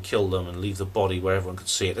someone and kill them and leave the body where everyone could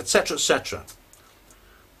see it, etc., etc.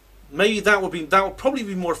 Maybe that would probably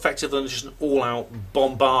be more effective than just an all-out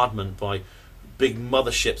bombardment by big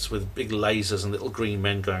motherships with big lasers and little green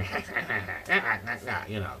men going,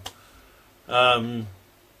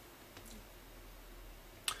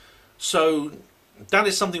 So that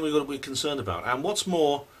is something we've got to be concerned about. And what's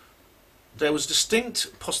more, there was a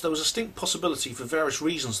distinct possibility, for various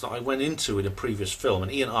reasons that I went into in a previous film,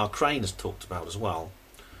 and Ian R. Crane has talked about as well,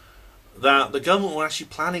 that the government were actually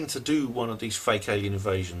planning to do one of these fake alien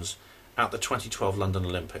invasions at the 2012 London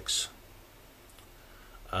Olympics.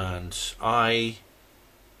 And I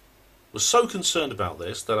was so concerned about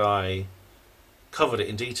this that I covered it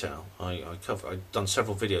in detail. I've done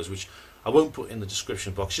several videos which I won't put in the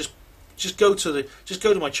description box. Just go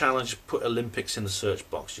to my channel and just put Olympics in the search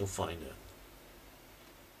box. You'll find it.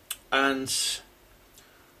 And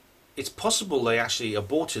it's possible they actually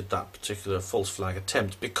aborted that particular false flag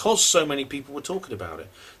attempt because so many people were talking about it.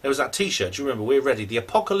 There was that T-shirt. Do you remember? We're ready. The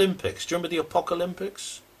Apocalyptics. Do you remember the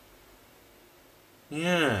Apocalyptics?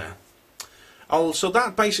 Yeah. So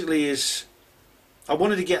that basically is. I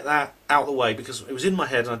wanted to get that out of the way because it was in my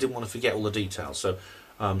head and I didn't want to forget all the details. So,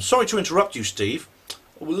 sorry to interrupt you, Steve.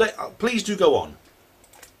 Please do go on.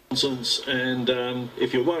 Nonsense, and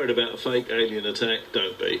if you're worried about a fake alien attack,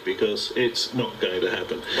 don't be, because it's not going to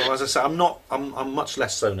happen. Well, as I say, I'm much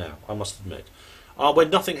less so now, I must admit. When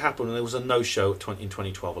nothing happened and there was a no-show in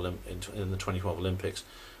 2012 in the 2012 Olympics,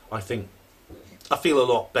 I feel a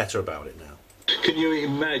lot better about it now. Can you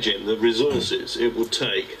imagine the resources it would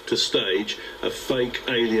take to stage a fake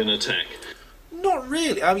alien attack? Not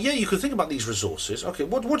really. Yeah, you could think about these resources. Okay,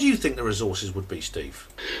 what do you think the resources would be, Steve?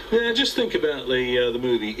 Yeah, just think about the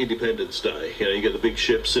movie Independence Day. You get the big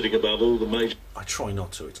ship sitting above all the major. I try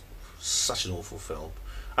not to. It's such an awful film.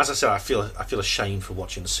 As I said, I feel ashamed for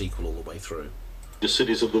watching the sequel all the way through. The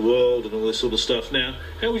cities of the world and all this sort of stuff. Now,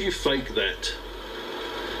 how would you fake that?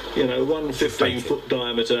 One 15-foot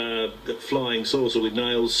diameter flying saucer with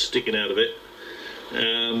nails sticking out of it.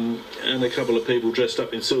 and a couple of people dressed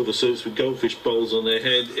up in silver suits with goldfish bowls on their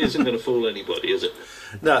head isn't going to fool anybody, is it?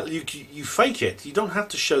 No, you fake it. You don't have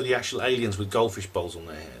to show the actual aliens with goldfish bowls on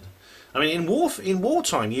their head. I mean, in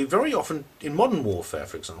wartime, you very often, in modern warfare,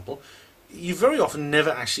 for example, you very often never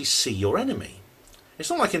actually see your enemy. It's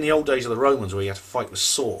not like in the old days of the Romans where you had to fight with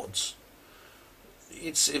swords.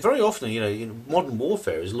 It's very often, you know, in modern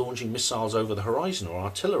warfare is launching missiles over the horizon, or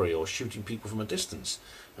artillery, or shooting people from a distance.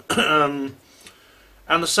 And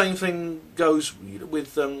the same thing goes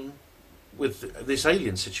with this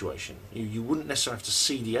alien situation. You wouldn't necessarily have to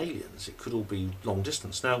see the aliens. It could all be long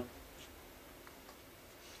distance. Now,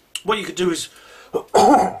 what you could do is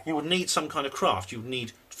you would need some kind of craft. You would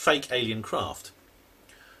need fake alien craft.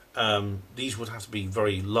 These would have to be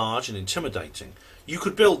very large and intimidating. You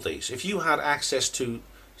could build these. If you had access to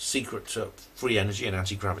secret free energy and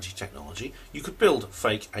anti-gravity technology, you could build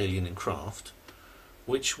fake alien craft,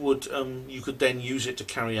 which would you could then use it to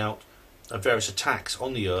carry out various attacks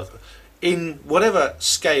on the Earth in whatever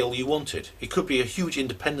scale you wanted. It could be a huge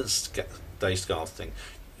Independence Day style thing,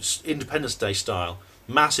 Independence Day style,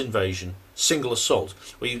 mass invasion, single assault,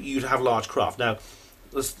 where you'd have large craft. Now,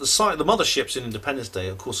 the motherships in Independence Day,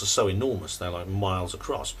 of course, are so enormous; they're like miles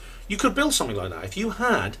across. You could build something like that if you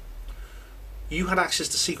had access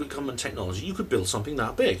to secret government technology. You could build something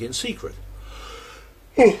that big in secret.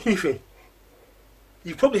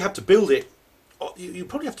 You probably have to build it. You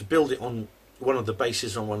probably have to build it on one of the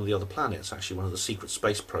bases on one of the other planets. Actually, one of the secret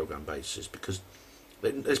space program bases, because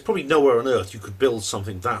there's probably nowhere on Earth you could build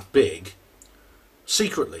something that big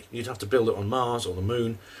secretly. You'd have to build it on Mars or the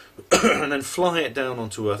Moon, and then fly it down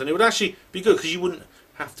onto Earth. And it would actually be good because you wouldn't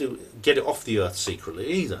have to get it off the Earth secretly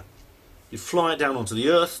either. You'd fly it down onto the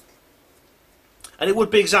Earth, and it would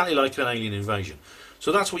be exactly like an alien invasion.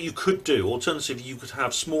 So that's what you could do. Alternatively, you could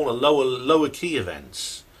have smaller, lower key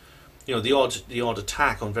events. You know, the odd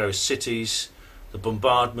attack on various cities, the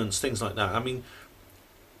bombardments, things like that. I mean,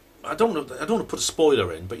 I don't want to put a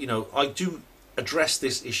spoiler in, but you know, I do address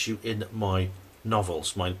this issue in my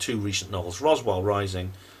novels, my two recent novels, Roswell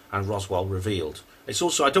Rising and Roswell Revealed. It's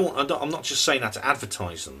also I'm not just saying that to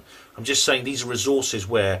advertise them. I'm just saying these are resources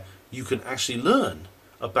where you can actually learn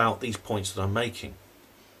about these points that I'm making.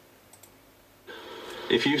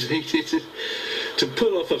 If you needed to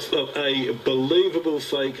pull off a believable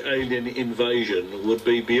fake alien invasion, would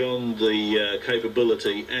be beyond the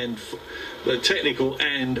capability and the technical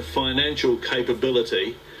and financial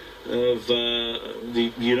capability of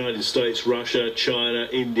the United States, Russia, China,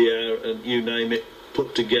 India, and you name it,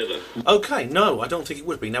 put together. Okay, no, I don't think it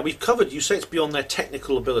would be. Now, we've covered, you say it's beyond their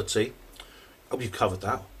technical ability. Oh, we've covered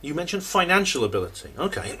that. You mentioned financial ability.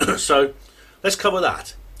 Okay, so let's cover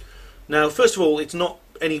that. Now, first of all, it's not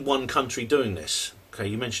any one country doing this. Okay,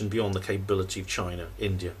 you mentioned beyond the capability of China,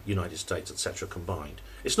 India, United States, etc. combined.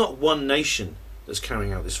 It's not one nation that's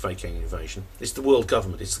carrying out this fake alien invasion. It's the world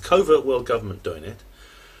government. It's the covert world government doing it,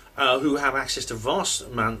 who have access to vast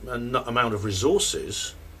amount of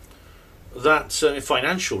resources, that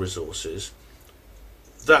financial resources,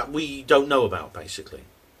 that we don't know about, basically.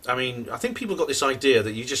 I mean, I think people got this idea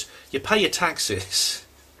that you pay your taxes,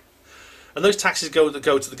 and those taxes go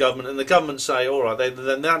to the government, and the government say, all right,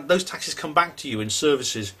 then those taxes come back to you in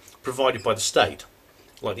services provided by the state,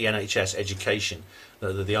 like the NHS, education,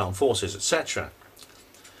 the armed forces, etc.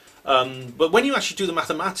 But when you actually do the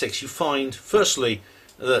mathematics, you find, firstly,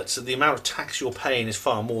 that the amount of tax you're paying is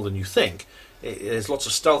far more than you think. There's lots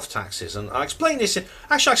of stealth taxes, and I explained this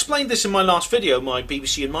in my last video, my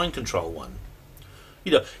BBC and mind control one.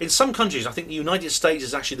 You know, in some countries, I think the United States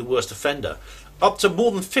is actually the worst offender. Up to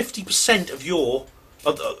more than 50% of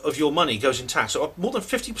your money goes in tax. So more than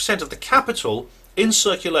 50% of the capital in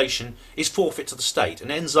circulation is forfeit to the state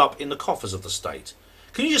and ends up in the coffers of the state.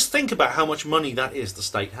 Can you just think about how much money that is the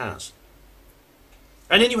state has?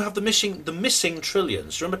 And then you have the missing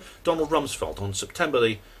trillions. Remember Donald Rumsfeld on September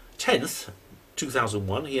the 10th,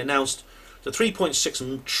 2001, he announced that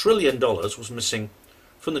 $3.6 trillion was missing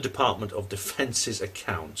from the Department of Defence's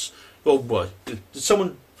accounts. Oh boy, did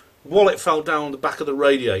someone wallet fell down the back of the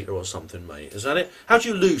radiator or something, mate? Is that it? How do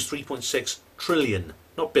you lose 3.6 trillion,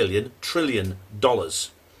 not billion, trillion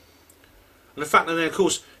dollars? And in fact, and then of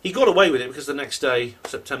course he got away with it because the next day,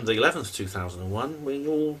 September the 11th, 2001, we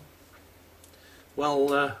all,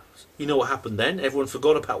 well, you know what happened then. Everyone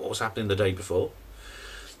forgot about what was happening the day before.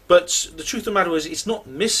 But the truth of the matter is, it's not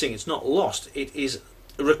missing, it's not lost. It is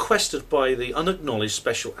requested by the unacknowledged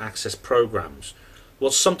special access programs,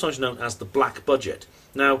 what's sometimes known as the black budget.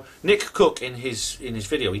 Now, Nick Cook, in his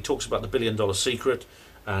video, he talks about the $1 billion secret,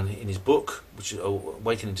 and in his book, which is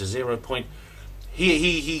Awakening to Zero Point,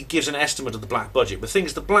 he gives an estimate of the black budget. But the thing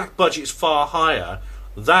is, the black budget is far higher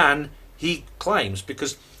than he claims,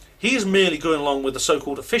 because he is merely going along with the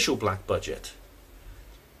so-called official black budget,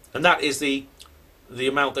 and that is the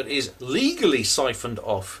amount that is legally siphoned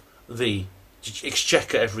off the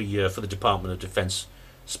exchequer every year for the Department of Defence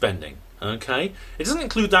spending. Okay, it doesn't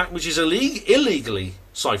include that which is illegally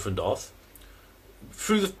siphoned off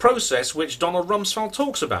through the process which Donald Rumsfeld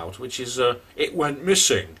talks about, which is it went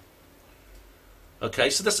missing.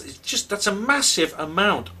 Okay, so that's a massive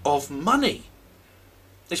amount of money.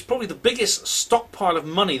 It's probably the biggest stockpile of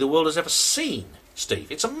money the world has ever seen, Steve.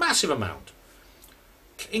 It's a massive amount.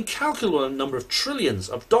 Incalculable number of trillions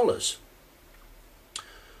of dollars.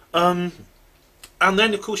 And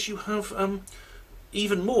then, of course, you have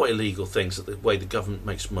even more illegal things, the way the government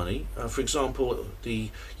makes money. For example, the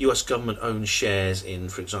US government owns shares in,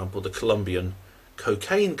 for example, the Colombian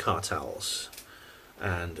cocaine cartels,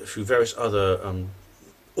 and through various other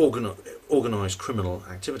organised criminal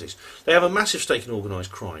activities. They have a massive stake in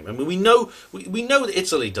organised crime. I mean, we know that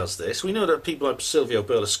Italy does this. We know that people like Silvio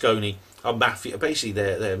Berlusconi are mafia. Basically,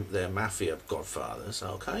 they're mafia godfathers.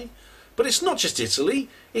 Okay, but it's not just Italy.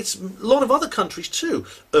 It's a lot of other countries too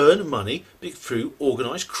earn money through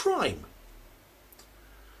organised crime.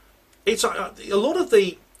 It's a lot of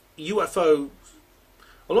the UFO.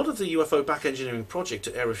 A lot of the UFO back engineering project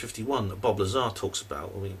at Area 51 that Bob Lazar talks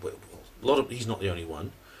about. I mean, he's not the only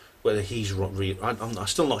one. Whether he's I'm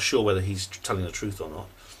still not sure whether he's telling the truth or not.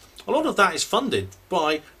 A lot of that is funded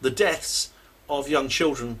by the deaths of young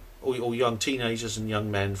children or young teenagers and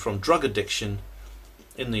young men from drug addiction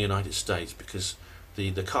in the United States, because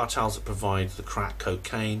the cartels that provide the crack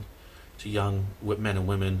cocaine to young men and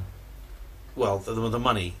women, well, the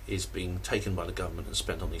money is being taken by the government and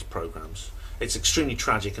spent on these programs. It's extremely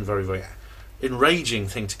tragic and very, very enraging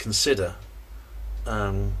thing to consider.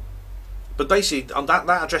 But basically,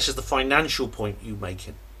 that addresses the financial point you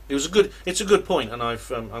making. It's a good point, and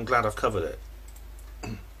I'm glad I've covered it.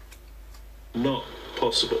 Not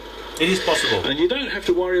possible. It is possible. And you don't have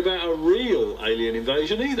to worry about a real alien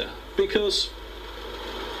invasion either, because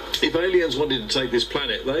if aliens wanted to take this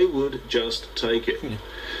planet, they would just take it.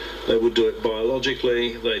 They would do it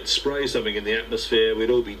biologically. They'd spray something in the atmosphere.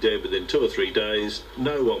 We'd all be dead within 2 or 3 days.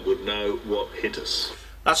 No one would know what hit us.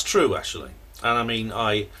 That's true, actually. And I mean,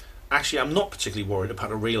 I'm not particularly worried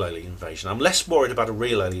about a real alien invasion. I'm less worried about a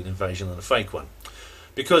real alien invasion than a fake one,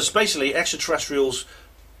 because basically extraterrestrials,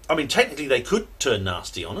 I mean, technically they could turn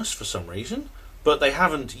nasty on us for some reason, but they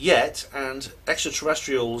haven't yet. And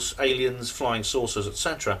extraterrestrials, aliens, flying saucers,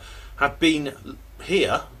 etc., have been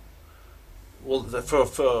here. Well,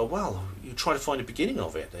 well, you try to find a beginning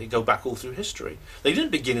of it. They go back all through history. They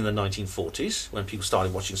didn't begin in the 1940s when people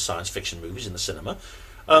started watching science fiction movies in the cinema.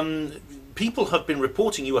 People have been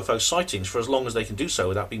reporting UFO sightings for as long as they can do so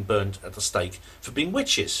without being burned at the stake for being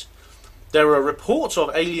witches. There are reports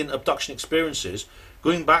of alien abduction experiences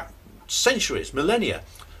going back centuries, millennia.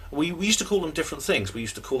 We used to call them different things. We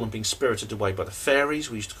used to call them being spirited away by the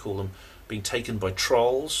fairies. We used to call them being taken by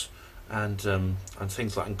trolls and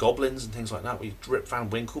things like, and goblins and things like that. Rip Van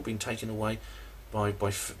Winkle being taken away by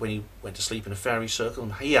when he went to sleep in a fairy circle,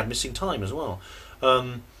 and he had missing time as well.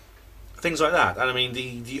 Things like that. And I mean,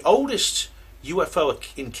 the oldest UFO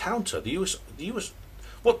encounter, the oldest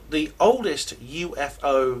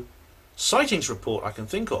UFO sightings report I can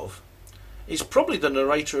think of is probably the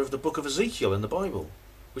narrator of the book of Ezekiel in the Bible,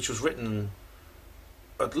 which was written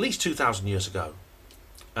at least 2,000 years ago.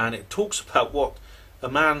 And it talks about what a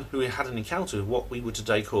man who had an encounter with what we would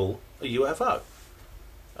today call a UFO.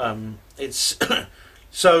 It's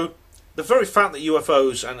so the very fact that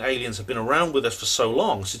UFOs and aliens have been around with us for so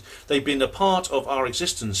long, they've been a part of our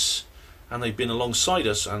existence, and they've been alongside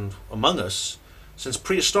us and among us since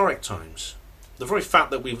prehistoric times. The very fact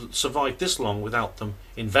that we've survived this long without them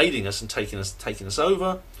invading us and taking us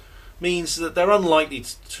over means that they're unlikely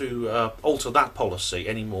to alter that policy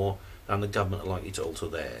any more than the government are likely to alter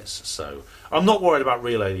theirs. So I'm not worried about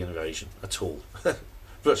real alien invasion at all.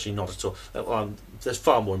 Virtually not at all. There's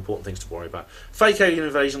far more important things to worry about. Fake alien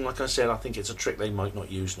invasion, like I said, I think it's a trick they might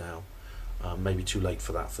not use now. Maybe too late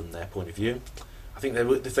for that from their point of view. I think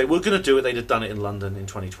if they were going to do it, they'd have done it in London in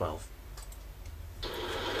 2012.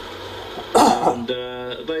 And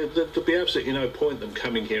there'd be absolutely no point them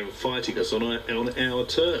coming here and fighting us on our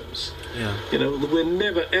terms. Yeah. You know, we're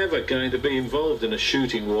never ever going to be involved in a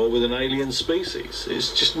shooting war with an alien species.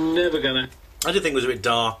 It's just never going to. I did think it was a bit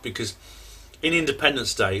dark because in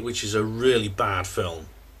Independence Day, which is a really bad film,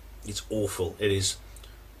 it's awful. It is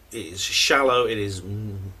shallow. It is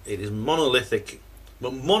monolithic,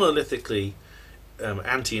 but monolithically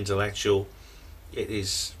anti-intellectual.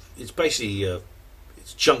 It's basically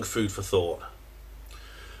junk food for thought.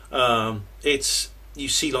 You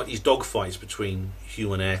see like these dogfights between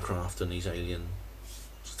human aircraft and these alien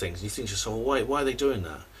things, and you think to yourself, well, why are they doing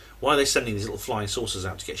that? Why are they sending these little flying saucers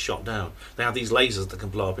out to get shot down? They have these lasers that can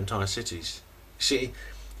blow up entire cities. You see,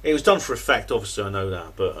 it was done for effect, obviously, I know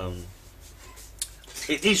that, but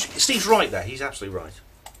Steve's right there. He's absolutely right.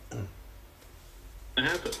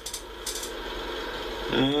 Happen.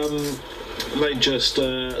 They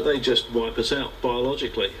just wipe us out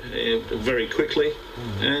biologically very quickly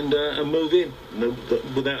and move in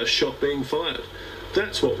without a shot being fired.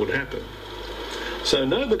 That's what would happen. So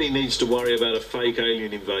nobody needs to worry about a fake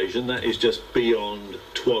alien invasion. That is just beyond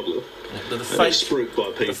twaddle.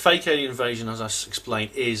 The fake alien invasion, as I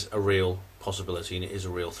explained, is a real possibility and it is a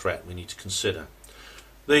real threat we need to consider.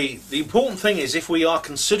 The important thing is, if we are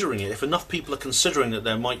considering it, if enough people are considering that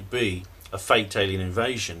there might be a faked alien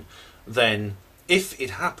invasion, then if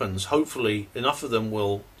it happens, hopefully enough of them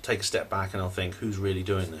will take a step back and they'll think, who's really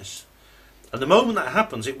doing this? And the moment that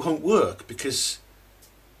happens, it won't work, because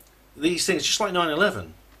these things, just like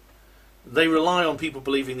 9/11, they rely on people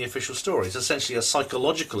believing the official story. It's essentially a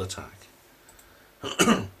psychological attack.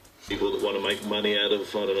 People that want to make money out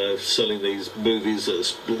of, I don't know, selling these movies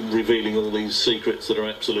that's revealing all these secrets that are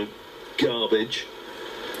absolute garbage.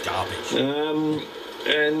 You're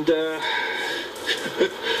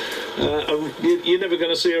never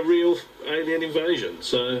going to see a real alien invasion.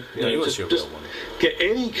 So just get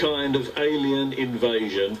any kind of alien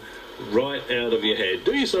invasion right out of your head.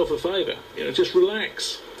 Do yourself a favour. Just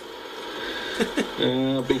relax.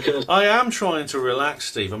 Because I am trying to relax,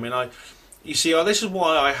 Steve. I mean, you see, this is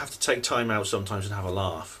why I have to take time out sometimes and have a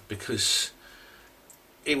laugh, because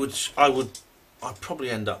I'd probably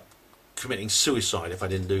end up committing suicide if I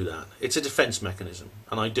didn't do that. It's a defence mechanism,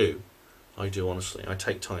 and I do honestly. I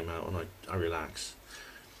take time out and I relax.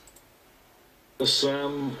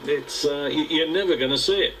 You're never going to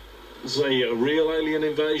see it. Say a real alien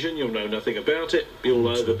invasion, you'll know nothing about it. Be all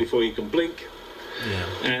over before you can blink. Yeah.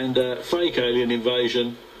 And fake alien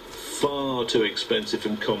invasion, far too expensive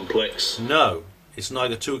and complex. No, it's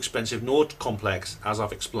neither too expensive nor complex, as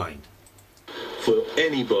I've explained, for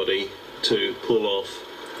anybody to pull off.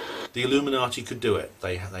 The Illuminati could do it.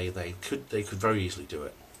 They could very easily do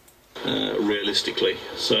it. Realistically,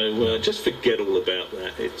 so just forget all about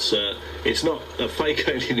that. It's not a fake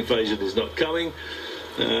alien invasion. Is not coming.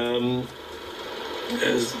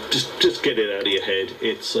 Just get it out of your head.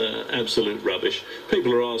 It's absolute rubbish.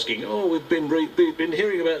 People are asking, oh, we've been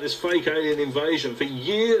hearing about this fake alien invasion for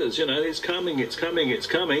years. It's coming. It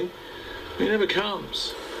never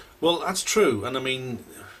comes. Well, that's true, and I mean,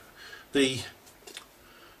 the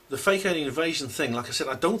fake alien invasion thing, like I said,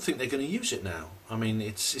 I don't think they're going to use it now. I mean,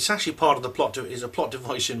 it's actually part of the plot. Is a plot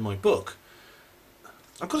device in my book.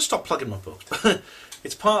 I've got to stop plugging my books.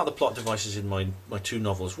 It's part of the plot devices in my two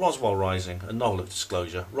novels, Roswell Rising, a novel of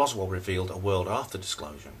disclosure, Roswell Revealed, a world after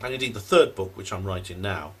disclosure, and indeed the third book, which I'm writing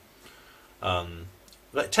now. £10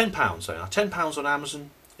 they are, £10 on Amazon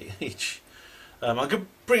each. I could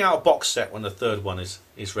bring out a box set when the third one is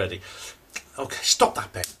ready. Okay, stop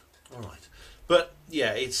that, Ben. All right. But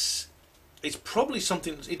yeah, it's probably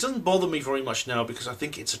something. It doesn't bother me very much now, because I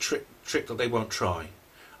think it's a trick that they won't try.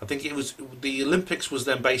 I think the Olympics was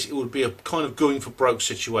then basically, it would be a kind of going for broke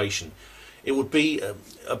situation. It would be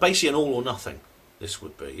basically an all or nothing. This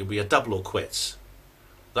would be. It would be a double or quits.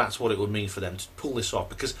 That's what it would mean for them to pull this off.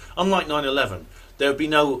 Because unlike 9/11, there would be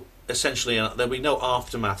no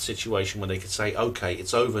aftermath situation where they could say, okay,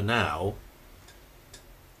 it's over now,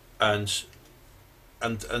 and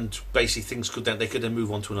basically things they could then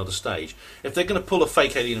move on to another stage. If they're going to pull a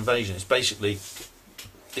fake alien invasion,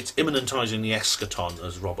 it's immanentising the eschaton,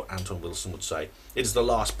 as Robert Anton Wilson would say. It's the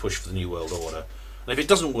last push for the New World Order. And if it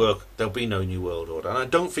doesn't work, there'll be no New World Order. And I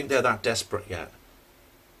don't think they're that desperate yet.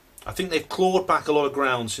 I think they've clawed back a lot of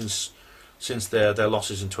ground since their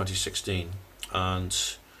losses in 2016. And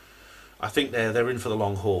I think they're in for the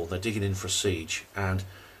long haul. They're digging in for a siege. And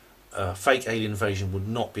fake alien invasion would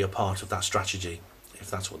not be a part of that strategy, if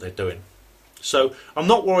that's what they're doing. So I'm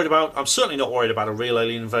certainly not worried about a real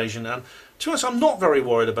alien invasion, and to be honest, I'm not very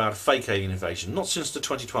worried about a fake alien invasion, not since the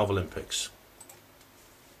 2012 Olympics.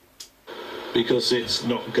 Because it's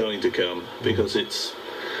not going to come, because it's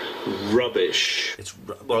rubbish. It's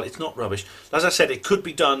not rubbish. As I said, it could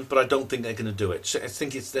be done, but I don't think they're going to do it. So I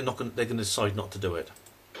think they're going to decide not to do it.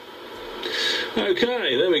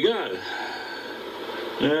 Okay, there we go.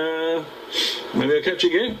 Maybe I'll catch you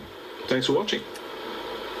again. Thanks for watching.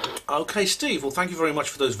 Okay, Steve, well, thank you very much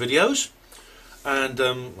for those videos. And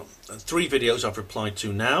 3 videos I've replied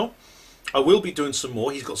to now. I will be doing some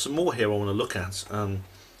more. He's got some more here I want to look at.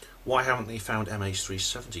 Why haven't they found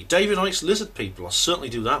MH370? David Icke's Lizard People. I'll certainly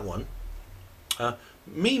do that one.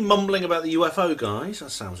 Me mumbling about the UFO guys. That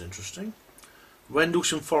sounds interesting.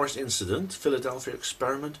 Rendlesham Forest Incident. Philadelphia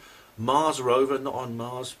Experiment. Mars Rover. Not on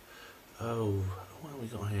Mars. Oh, what have we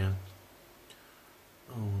got here?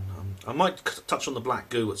 Oh, I might touch on the black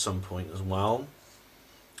goo at some point as well.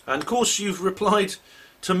 And of course you've replied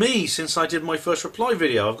to me since I did my first reply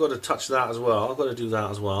video. I've got to touch that as well. I've got to do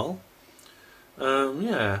that as well.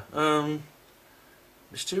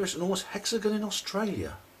 Mysterious enormous hexagon in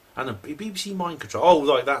Australia. And a BBC mind control. Oh,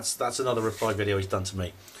 right, that's another reply video he's done to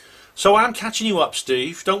me. So I am catching you up,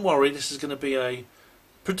 Steve. Don't worry, this is going to be a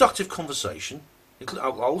productive conversation.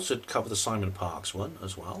 I'll also cover the Simon Parkes one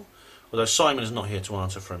as well. Although Simon is not here to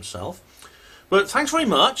answer for himself. But thanks very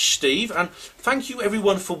much, Steve. And thank you,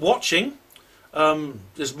 everyone, for watching.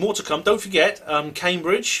 There's more to come. Don't forget,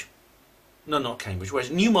 Cambridge. No, not Cambridge.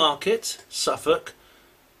 Where's Newmarket, Suffolk.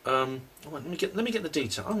 Let me get the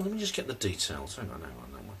details. Oh, let me just get the details. Hang on.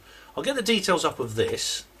 I'll get the details up of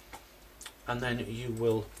this, and then you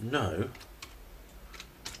will know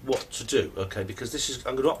what to do. Okay, because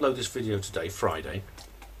I'm going to upload this video today, Friday.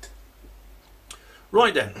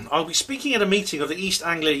 Right then, I'll be speaking at a meeting of the East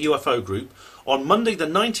Anglia UFO Group on Monday the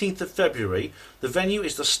 19th of February. The venue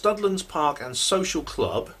is the Studlands Park and Social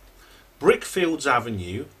Club, Brickfields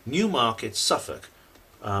Avenue, Newmarket, Suffolk,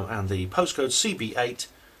 and the postcode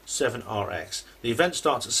CB87RX. The event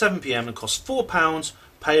starts at 7 PM and costs £4,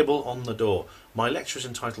 payable on the door. My lecture is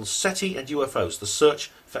entitled SETI and UFOs, the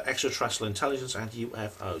search for extraterrestrial intelligence and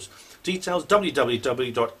UFOs. Details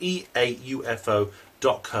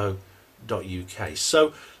www.eaufo.co.uk.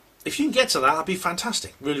 So if you can get to that, that'd be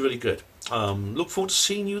fantastic. Really, really good. Look forward to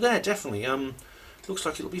seeing you there, definitely. Looks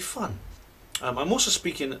like it'll be fun. I'm also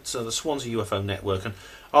speaking at the Swansea UFO Network, and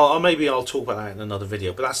maybe I'll talk about that in another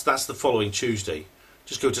video, but that's the following Tuesday.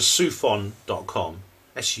 Just go to sufon.com,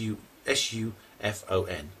 SUFON,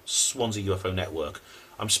 Swansea UFO Network.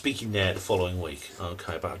 I'm speaking there the following week,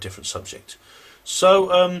 okay, about a different subject.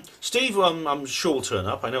 So, Steve, I'm sure will turn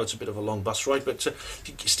up. I know it's a bit of a long bus ride, but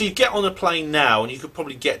Steve, get on a plane now, and you could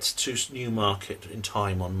probably get to Newmarket in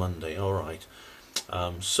time on Monday. All right.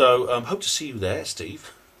 Hope to see you there,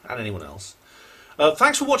 Steve, and anyone else.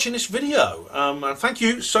 Thanks for watching this video, and thank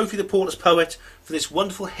you, Sophie the Porter's Poet, for this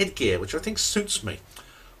wonderful headgear, which I think suits me.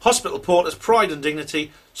 Hospital Porters, pride and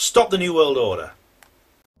dignity. Stop the New World Order.